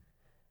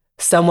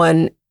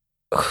 someone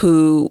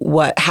who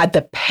had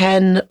the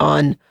pen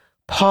on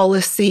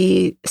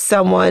policy,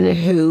 someone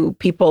who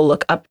people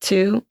look up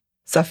to,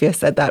 Suffia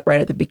said that right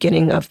at the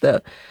beginning of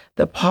the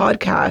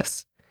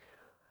podcast.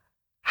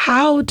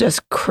 How does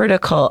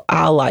critical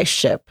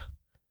allyship,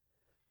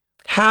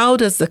 how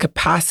does the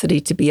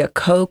capacity to be a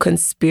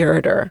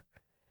co-conspirator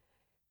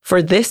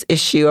for this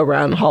issue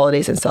around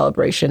holidays and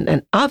celebration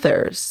and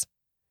others,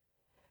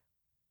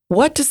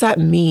 what does that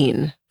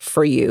mean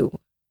for you?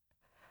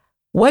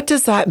 What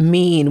does that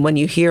mean when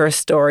you hear a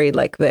story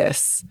like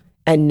this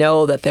and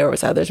know that there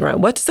was others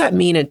around? What does that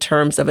mean in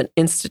terms of an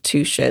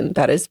institution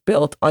that is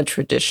built on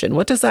tradition?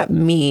 What does that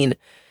mean?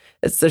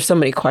 There's so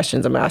many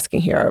questions I'm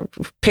asking here.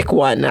 Pick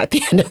one at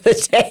the end of the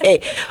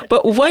day.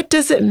 But what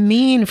does it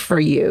mean for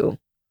you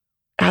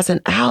as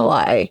an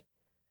ally,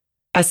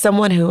 as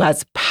someone who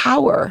has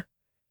power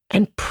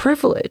and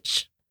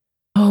privilege?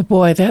 Oh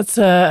boy, that's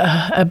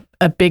a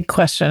big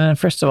question. And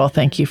first of all,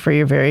 thank you for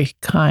your very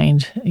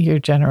kind, your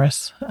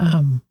generous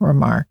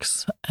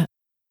remarks.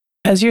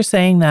 As you're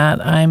saying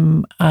that,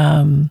 I'm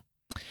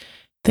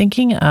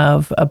thinking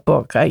of a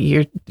book.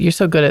 You're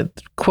so good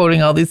at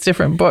quoting all these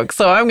different books,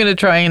 so I'm going to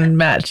try and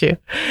match you.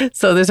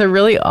 So there's a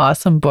really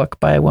awesome book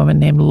by a woman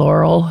named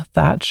Laurel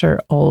Thatcher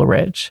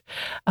Ulrich,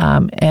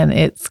 and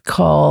it's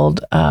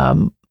called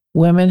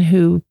 "Women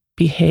Who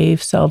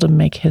Behave Seldom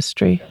Make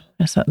History."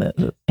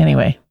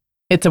 Anyway,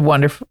 it's a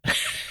wonderful.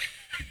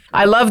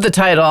 I love the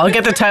title. I'll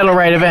get the title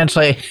right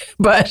eventually,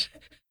 but.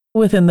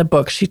 Within the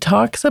book, she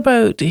talks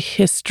about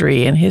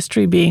history and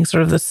history being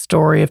sort of the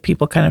story of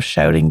people kind of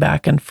shouting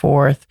back and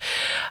forth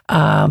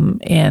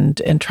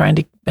and trying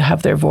to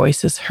have their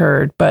voices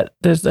heard. But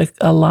there's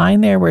a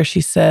line there where she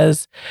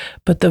says,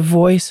 but the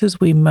voices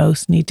we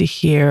most need to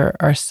hear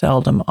are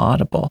seldom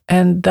audible.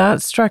 And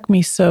that struck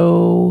me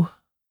so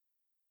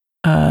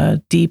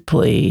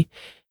deeply,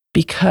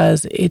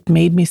 because it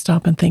made me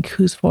stop and think,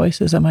 whose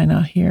voices am I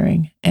not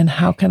hearing? And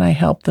how can I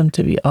help them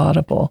to be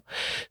audible?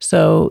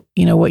 So,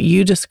 what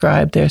you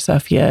described there,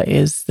 Suffia,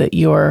 is that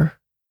your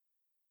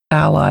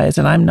allies,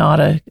 and I'm not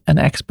an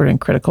expert in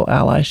critical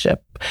allyship,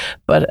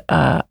 but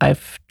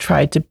I've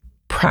tried to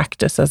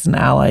practice as an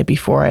ally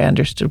before I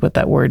understood what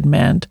that word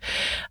meant.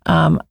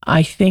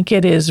 I think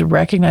it is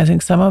recognizing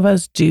some of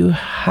us do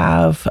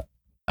have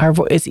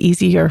it's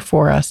easier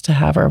for us to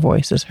have our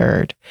voices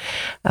heard.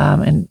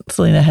 And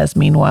Selena has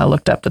meanwhile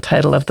looked up the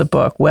title of the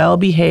book,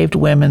 Well-Behaved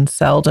Women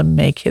Seldom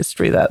Make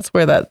History. That's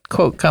where that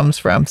quote comes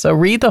from. So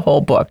read the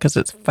whole book because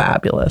it's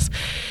fabulous.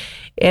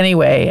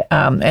 Anyway,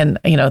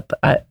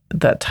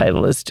 that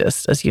title is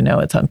just, as you know,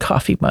 it's on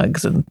coffee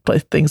mugs and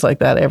things like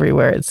that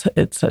everywhere.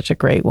 It's such a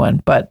great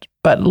one. But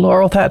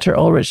Laurel Thatcher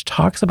Ulrich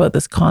talks about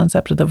this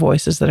concept of the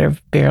voices that are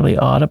barely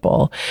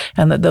audible,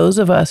 and that those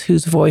of us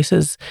whose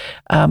voices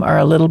are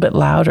a little bit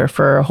louder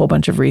for a whole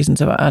bunch of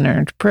reasons of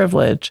unearned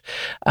privilege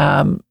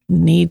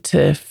need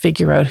to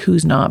figure out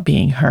who's not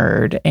being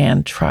heard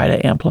and try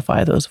to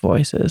amplify those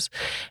voices.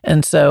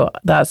 And so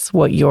that's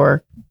what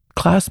your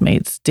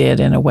classmates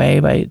did in a way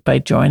by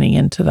joining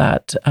into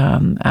that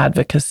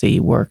advocacy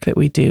work that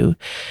we do.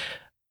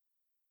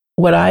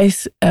 What I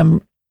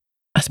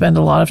spend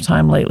a lot of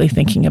time lately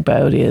thinking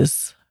about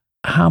is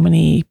how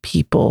many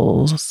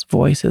people's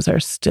voices are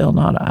still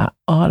not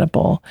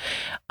audible.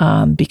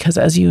 Because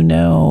as you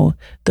know,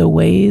 the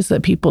ways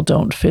that people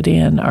don't fit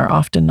in are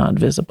often not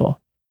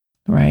visible,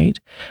 right?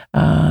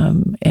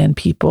 And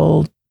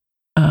people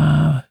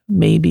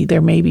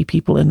there may be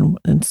people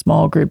in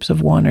small groups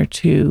of one or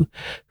two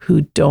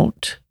who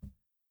don't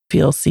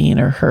feel seen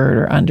or heard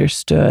or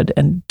understood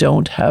and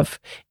don't have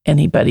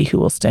anybody who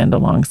will stand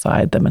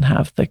alongside them and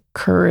have the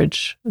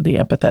courage, the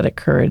empathetic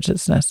courage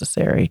that's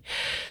necessary.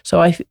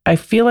 So I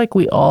feel like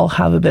we all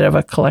have a bit of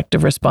a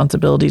collective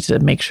responsibility to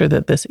make sure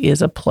that this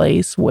is a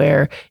place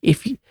where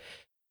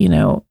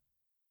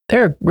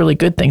there are really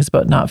good things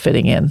about not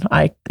fitting in.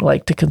 I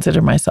like to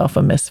consider myself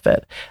a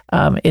misfit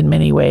in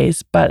many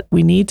ways, but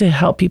we need to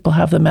help people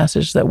have the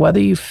message that whether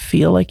you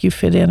feel like you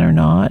fit in or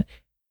not,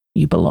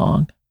 you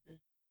belong.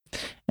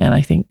 And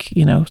I think,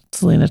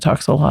 Selena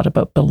talks a lot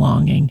about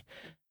belonging.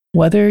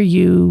 Whether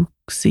you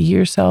see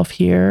yourself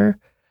here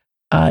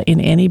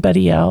in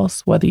anybody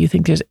else, whether you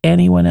think there's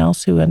anyone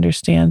else who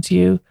understands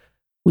you,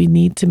 we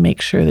need to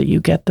make sure that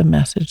you get the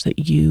message that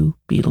you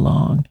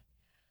belong.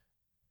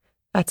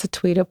 That's a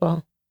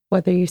tweetable.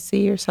 Whether you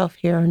see yourself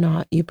here or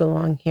not, you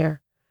belong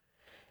here.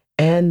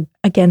 And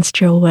against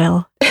your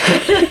will.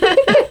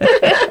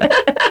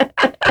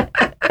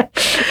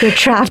 You're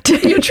trapped.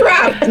 You're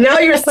trapped. Now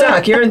you're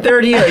stuck. You're in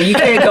third year. You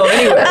can't go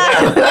anywhere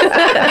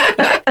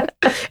now.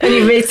 And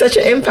you've made such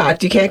an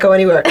impact. You can't go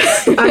anywhere.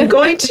 I'm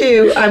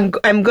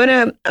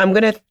gonna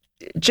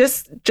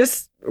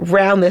just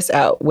round this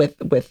out with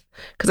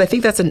because I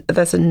think that's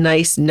a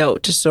nice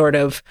note to sort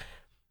of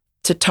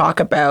to talk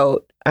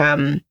about.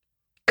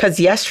 Because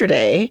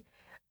yesterday,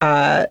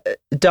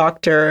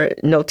 Dr.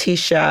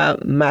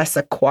 Notisha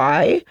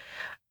Masakwai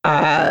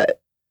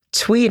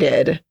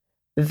tweeted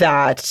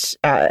that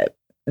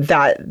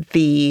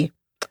the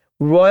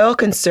Royal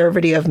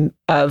Conservative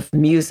of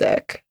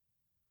Music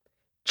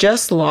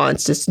just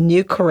launched this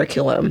new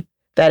curriculum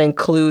that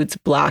includes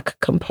Black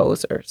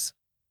composers.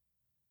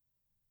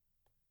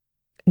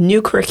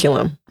 New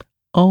curriculum.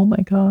 Oh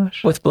my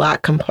gosh. With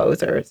Black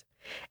composers.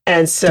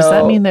 And so does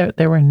that mean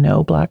there were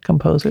no Black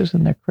composers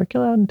in their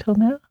curricula until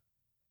now?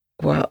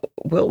 Well,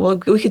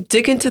 we could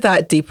dig into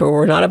that deeper.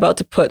 We're not about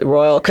to put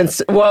Royal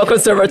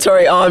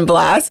Conservatory on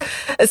blast.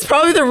 It's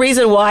probably the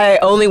reason why I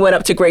only went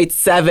up to grade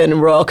 7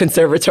 Royal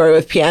Conservatory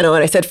with piano.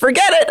 And I said,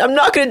 forget it. I'm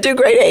not going to do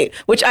grade 8,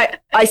 which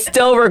I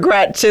still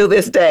regret to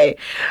this day.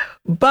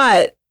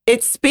 But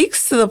it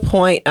speaks to the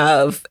point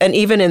of, and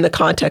even in the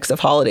context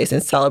of holidays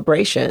and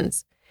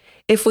celebrations,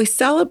 if we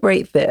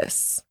celebrate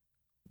this,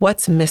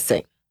 what's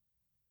missing?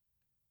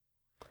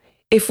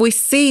 If we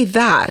see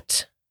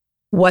that,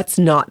 what's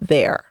not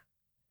there?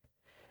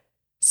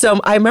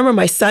 So I remember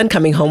my son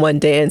coming home one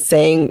day and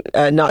saying,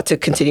 not to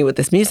continue with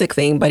this music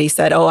thing, but he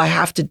said, I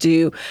have to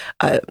do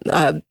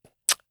a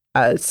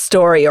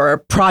story or a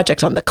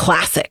project on the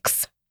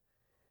classics.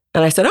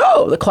 And I said,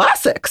 the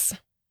classics.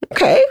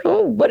 Okay,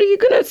 well, what are you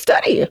going to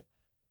study?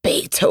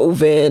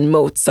 Beethoven,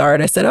 Mozart.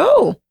 I said,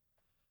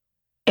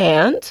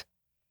 and?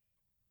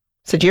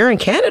 I said, you're in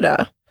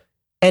Canada.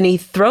 Any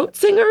throat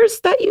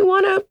singers that you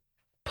want to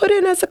put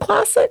in as the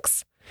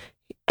classics?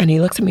 And he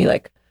looks at me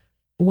like,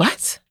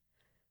 what?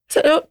 I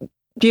said,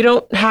 you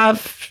don't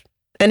have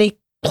any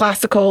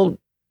classical,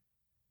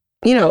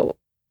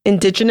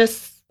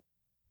 indigenous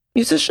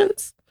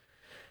musicians?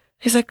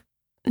 He's like,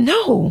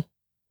 no.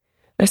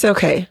 I said,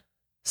 okay,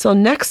 so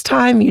next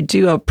time you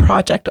do a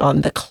project on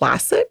the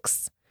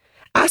classics,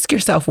 ask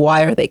yourself,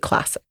 why are they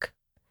classic?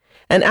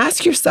 And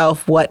ask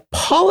yourself what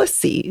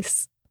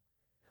policies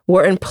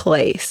were in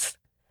place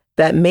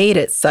that made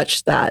it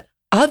such that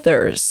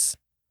others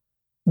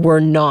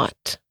were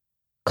not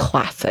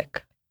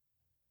classic.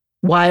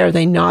 Why are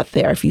they not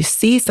there? If you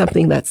see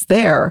something that's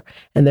there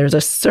and there's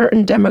a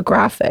certain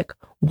demographic,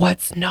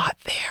 what's not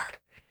there?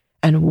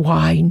 And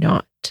why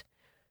not?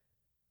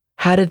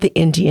 How did the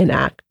Indian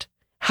Act?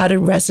 How did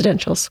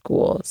residential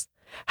schools?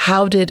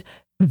 How did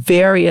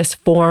various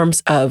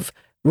forms of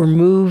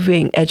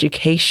removing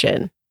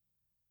education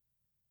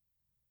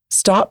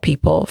stop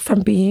people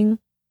from being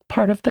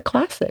part of the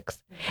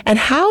classics? And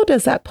how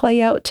does that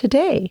play out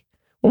today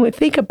when we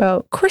think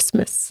about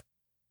Christmas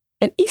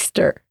and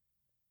Easter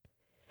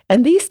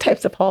and these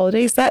types of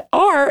holidays that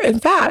are, in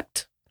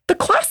fact, the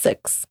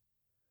classics?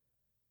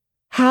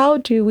 How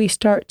do we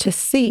start to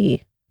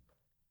see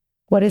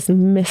what is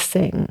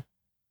missing?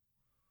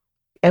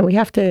 And we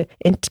have to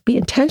be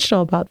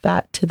intentional about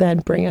that to then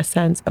bring a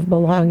sense of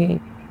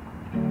belonging.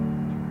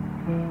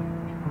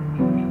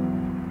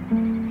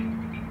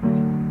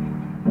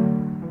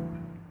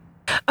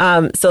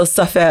 So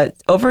Suffia,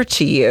 over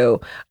to you.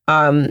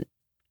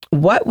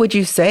 What would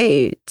you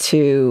say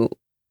to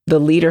the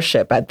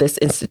leadership at this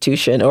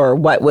institution, or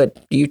what would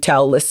you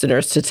tell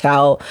listeners to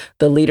tell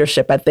the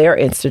leadership at their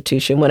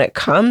institution when it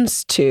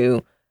comes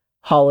to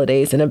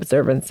holidays and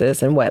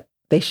observances and what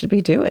they should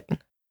be doing? I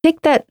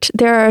think that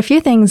there are a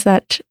few things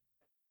that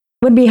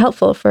would be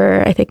helpful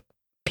for,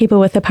 people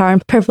with the power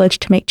and privilege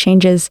to make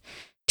changes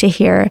to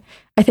hear.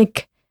 I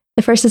think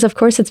the first is, of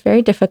course, it's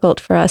very difficult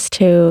for us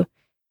to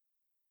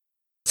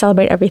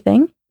celebrate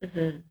everything.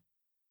 Mm-hmm.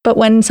 But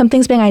when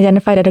something's being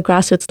identified at a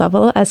grassroots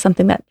level as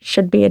something that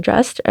should be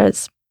addressed,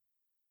 as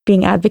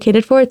being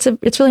advocated for, it's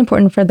really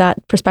important for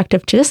that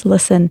perspective to just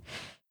listen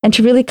and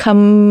to really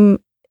come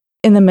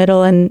in the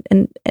middle and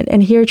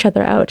hear each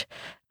other out.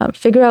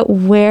 Figure out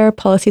where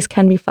policies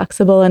can be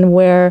flexible and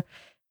where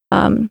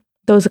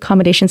those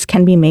accommodations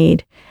can be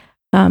made.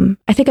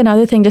 I think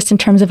another thing just in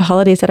terms of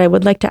holidays that I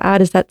would like to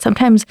add is that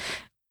sometimes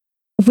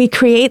we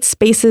create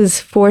spaces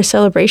for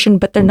celebration,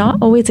 but they're not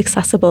always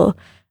accessible,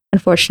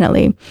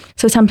 unfortunately.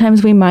 So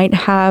sometimes we might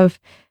have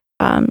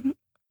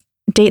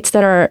dates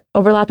that are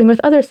overlapping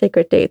with other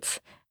sacred dates.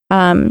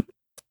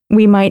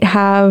 We might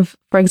have,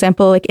 for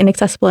example,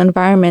 inaccessible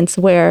environments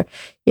where,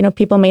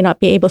 people may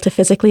not be able to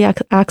physically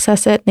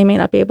access it. They may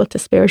not be able to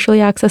spiritually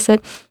access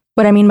it.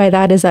 What I mean by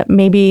that is that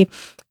maybe,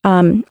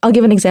 I'll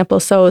give an example.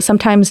 So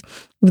sometimes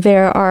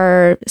there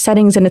are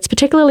settings, and it's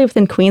particularly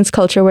within Queen's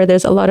culture, where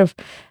there's a lot of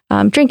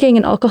drinking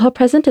and alcohol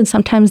present, and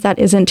sometimes that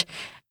isn't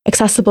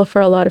accessible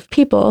for a lot of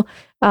people.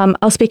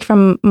 I'll speak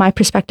from my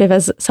perspective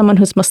as someone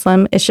who's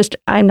Muslim. It's just,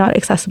 I'm not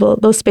accessible.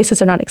 Those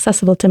spaces are not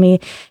accessible to me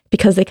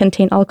because they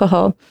contain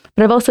alcohol.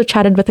 But I've also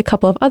chatted with a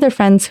couple of other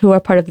friends who are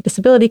part of the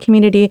disability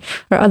community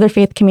or other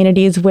faith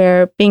communities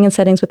where being in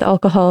settings with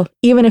alcohol,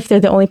 even if they're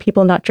the only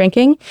people not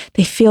drinking,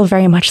 they feel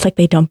very much like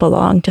they don't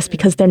belong just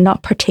because they're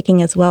not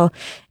partaking as well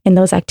in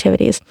those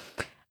activities.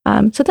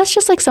 So that's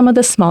just like some of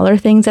the smaller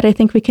things that I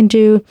think we can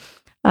do.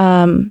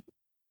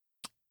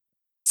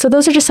 So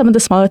those are just some of the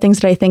smaller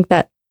things that I think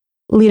that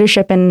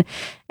leadership and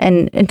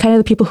kind of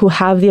the people who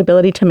have the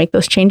ability to make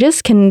those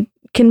changes can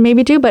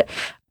maybe do. But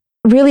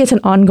really, it's an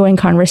ongoing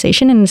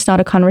conversation, and it's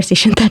not a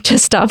conversation that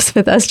just stops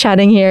with us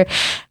chatting here.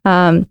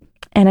 And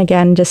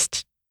again,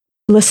 just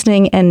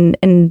listening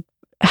and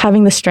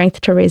having the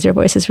strength to raise your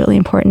voice is really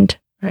important.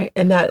 Right.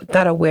 And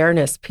that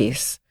awareness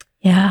piece.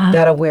 Yeah.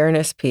 That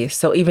awareness piece.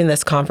 So even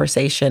this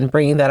conversation,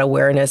 bringing that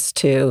awareness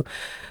to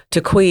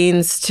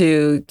Queens,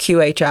 to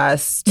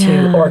QHS,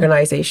 to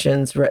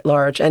organizations writ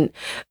large. And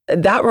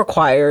that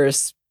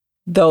requires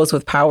those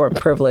with power and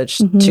privilege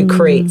to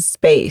create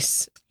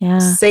space,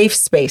 safe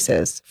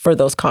spaces for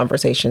those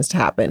conversations to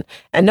happen,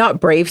 and not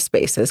brave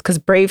spaces, because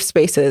brave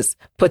spaces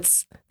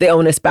puts the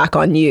onus back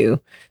on you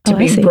to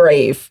be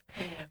brave.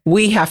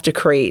 We have to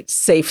create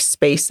safe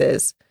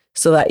spaces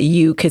so that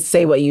you could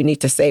say what you need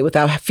to say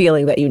without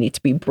feeling that you need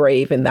to be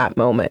brave in that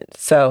moment.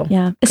 So,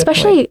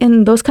 especially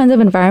in those kinds of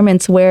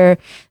environments where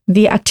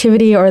the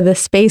activity or the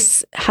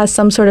space has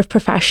some sort of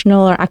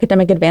professional or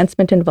academic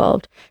advancement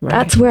involved. Right.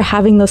 That's where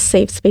having those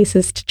safe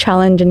spaces to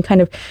challenge and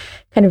kind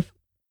of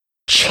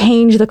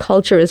change the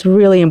culture is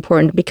really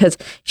important, because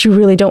you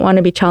really don't want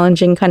to be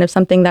challenging kind of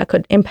something that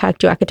could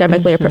impact you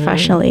academically or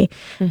professionally.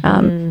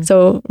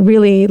 So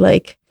really,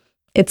 like,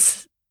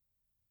 it's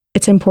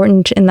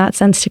important in that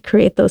sense to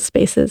create those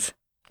spaces.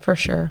 For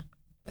sure.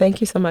 Thank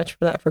you so much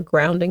for that, for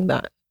grounding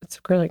that. It's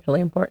really, really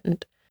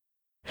important.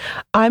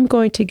 I'm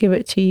going to give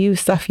it to you,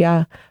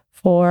 Suffia,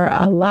 for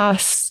the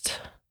last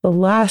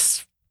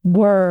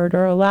word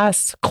or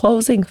last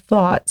closing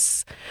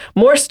thoughts.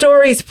 More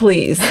stories,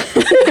 please.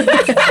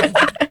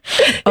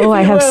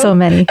 I have so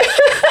many.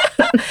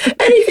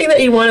 Anything that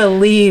you want to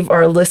leave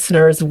our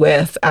listeners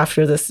with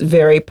after this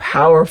very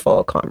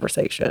powerful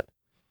conversation?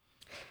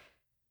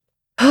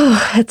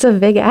 Oh, it's a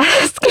big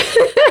ask.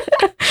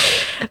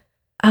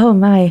 Oh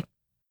my.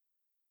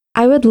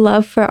 I would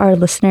love for our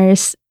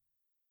listeners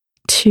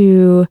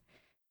to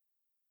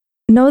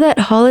know that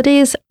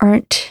holidays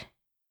aren't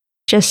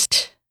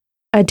just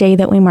a day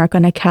that we mark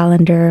on a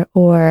calendar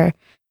or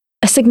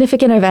a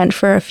significant event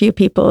for a few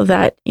people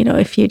that,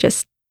 if you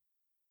just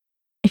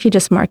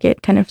mark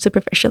it kind of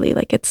superficially,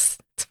 like it's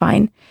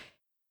fine.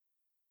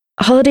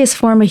 Holidays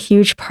form a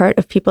huge part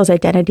of people's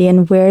identity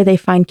and where they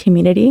find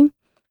community.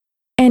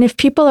 And if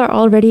people are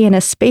already in a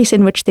space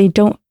in which they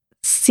don't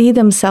see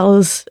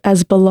themselves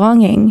as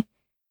belonging,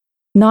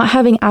 not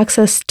having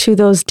access to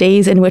those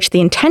days in which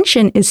the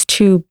intention is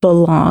to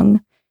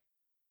belong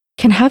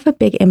can have a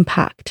big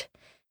impact.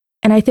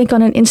 And I think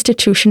on an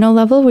institutional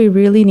level, we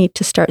really need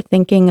to start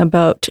thinking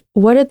about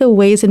what are the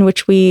ways in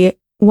which we,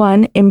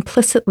 one,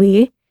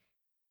 implicitly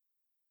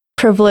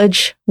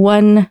privilege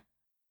one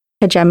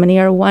hegemony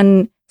or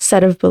one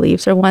set of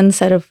beliefs or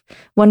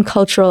one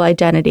cultural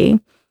identity.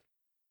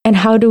 And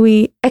how do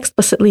we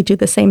explicitly do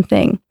the same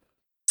thing?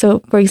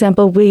 So, for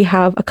example, we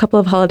have a couple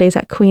of holidays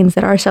at Queen's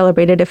that are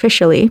celebrated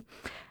officially.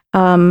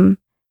 And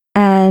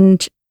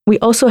we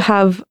also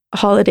have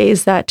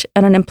holidays that,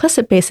 on an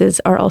implicit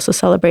basis, are also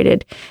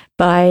celebrated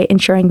by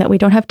ensuring that we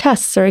don't have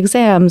tests or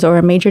exams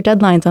or major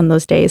deadlines on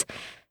those days.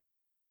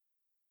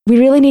 We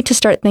really need to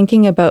start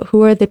thinking about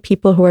who are the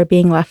people who are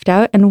being left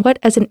out and what,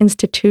 as an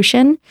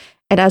institution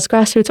and as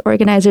grassroots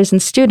organizers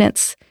and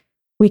students,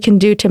 we can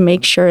do to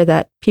make sure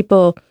that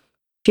people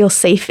feel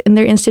safe in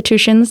their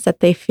institutions, that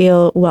they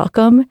feel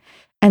welcome,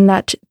 and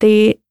that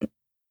they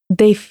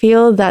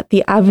feel that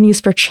the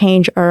avenues for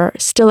change are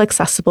still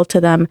accessible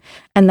to them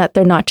and that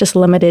they're not just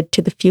limited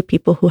to the few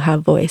people who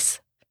have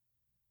voice.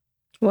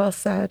 Well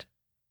said.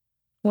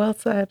 Well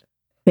said.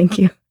 Thank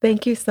you.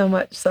 Thank you so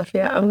much,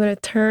 Suffia. I'm going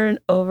to turn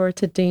over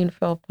to Dean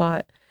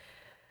Philpott.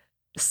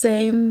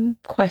 Same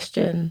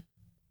question.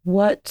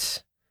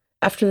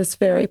 After this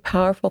very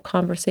powerful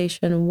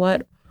conversation,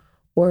 what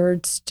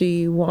words do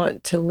you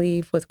want to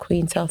leave with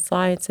Queen's Health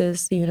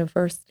Sciences, the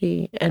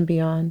university, and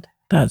beyond?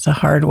 That's a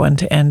hard one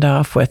to end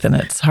off with, and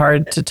it's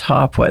hard to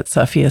top what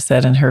Suffia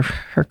said in her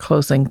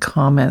closing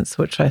comments,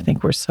 which I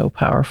think were so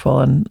powerful.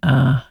 And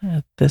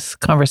this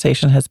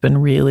conversation has been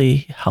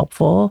really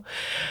helpful.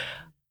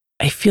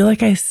 I feel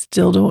like I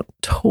still don't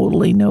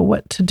totally know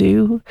what to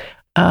do.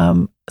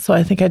 So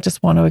I think I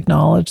just want to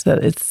acknowledge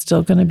that it's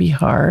still going to be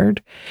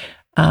hard,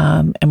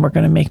 and we're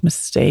going to make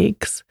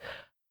mistakes.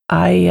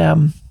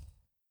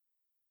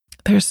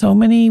 There's so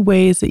many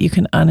ways that you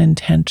can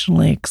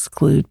unintentionally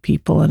exclude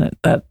people, and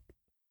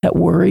that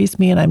worries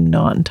me, and I'm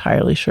not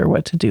entirely sure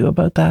what to do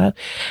about that.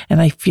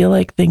 And I feel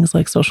like things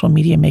like social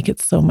media make it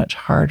so much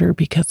harder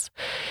because,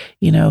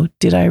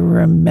 did I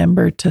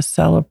remember to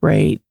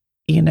celebrate,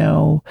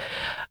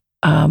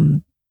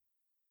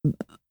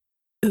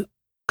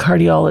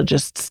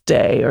 cardiologist's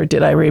day, or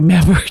did I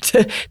remember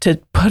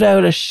to put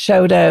out a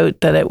shout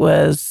out that it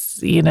was,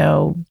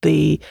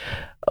 the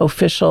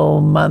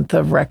official month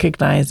of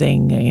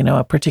recognizing,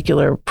 a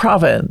particular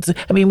province?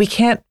 I mean, we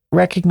can't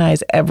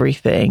recognize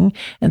everything.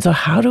 And so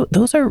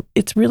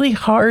it's really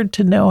hard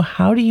to know,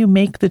 how do you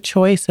make the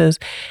choices,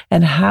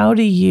 and how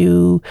do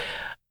you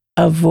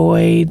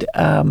avoid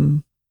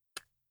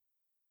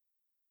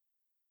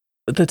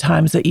the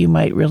times that you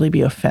might really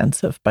be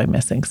offensive by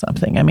missing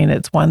something. I mean,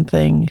 it's one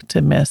thing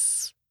to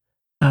miss,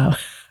 I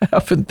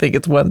often think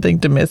it's one thing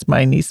to miss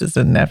my nieces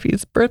and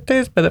nephews'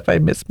 birthdays, but if I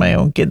miss my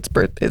own kids'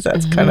 birthdays,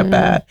 that's kind of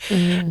bad.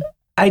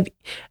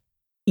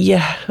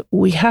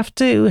 We have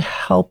to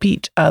help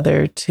each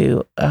other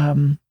to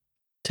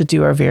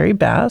do our very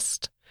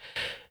best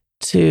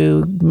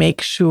to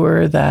make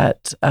sure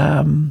that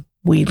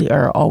we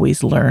are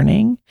always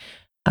learning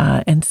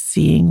and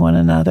seeing one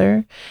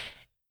another.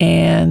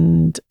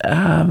 And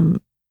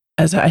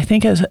as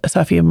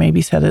Suffia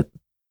maybe said it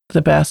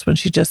the best when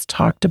she just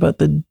talked about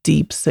the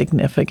deep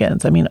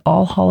significance. I mean,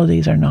 all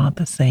holidays are not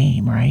the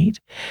same, right?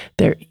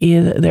 There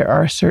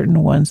are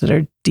certain ones that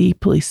are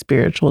deeply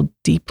spiritual,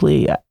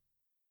 deeply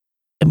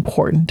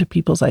important to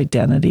people's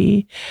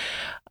identity.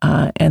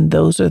 And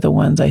those are the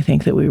ones I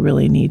think that we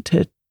really need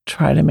to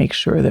try to make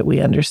sure that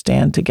we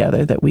understand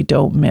together, that we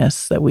don't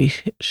miss, that we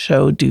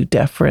show due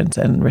deference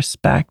and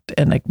respect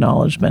and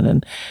acknowledgement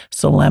and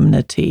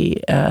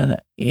solemnity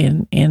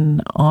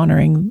in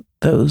honoring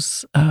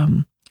those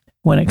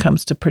when it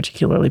comes to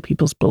particularly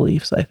people's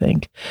beliefs, I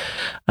think.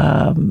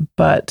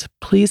 But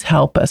please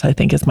help us, I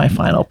think, is my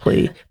final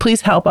plea.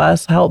 Please help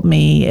us, help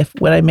me.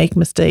 When I make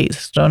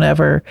mistakes, don't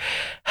ever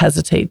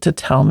hesitate to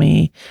tell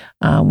me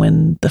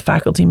when the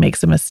faculty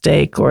makes a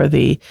mistake or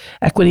the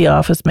equity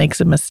office makes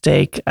a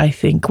mistake. I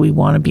think we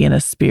want to be in a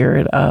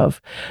spirit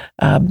of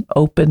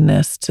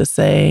openness to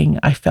saying,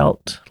 I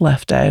felt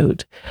left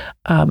out,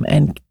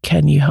 and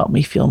can you help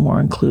me feel more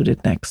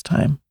included next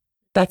time?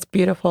 That's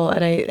beautiful.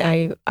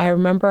 And I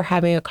remember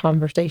having a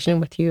conversation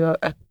with you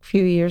a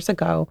few years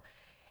ago,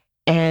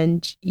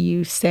 and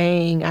you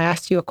saying, I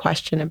asked you a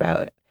question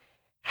about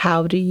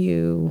how do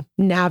you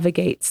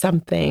navigate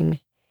something,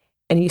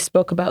 and you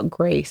spoke about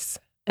grace.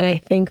 And I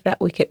think that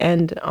we could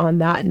end on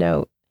that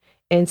note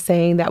in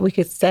saying that we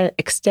could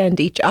extend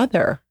each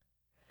other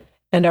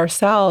and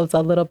ourselves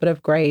a little bit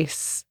of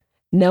grace,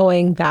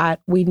 knowing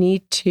that we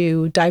need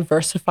to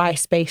diversify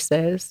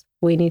spaces.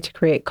 We need to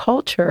create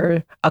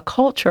a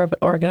culture of an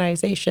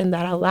organization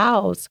that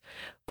allows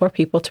for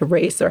people to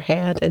raise their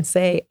hand and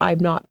say, I'm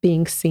not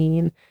being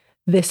seen.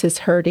 This is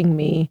hurting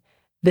me.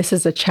 This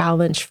is a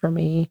challenge for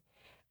me.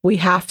 We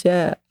have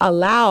to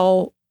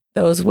allow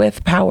those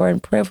with power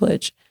and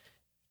privilege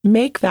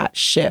make that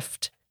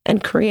shift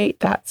and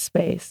create that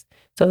space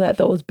so that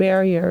those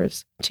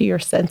barriers to your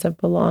sense of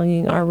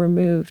belonging are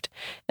removed.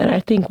 And I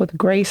think with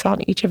grace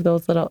on each of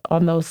those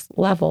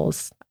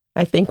levels,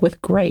 I think with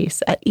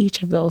grace at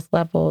each of those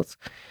levels,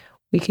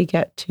 we could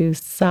get to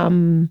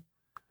some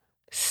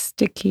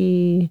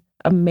sticky,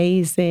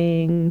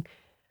 amazing,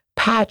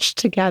 patched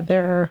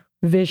together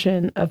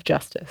vision of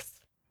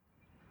justice.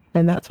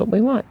 And that's what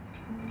we want.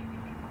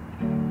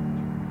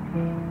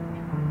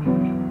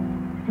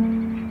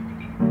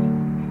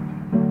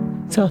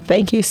 So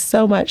thank you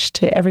so much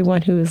to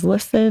everyone who has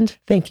listened.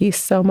 Thank you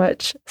so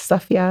much,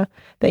 Suffia.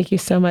 Thank you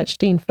so much,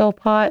 Dean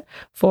Philpott,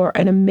 for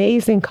an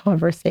amazing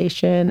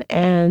conversation.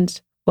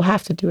 And we'll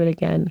have to do it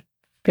again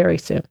very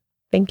soon.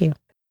 Thank you.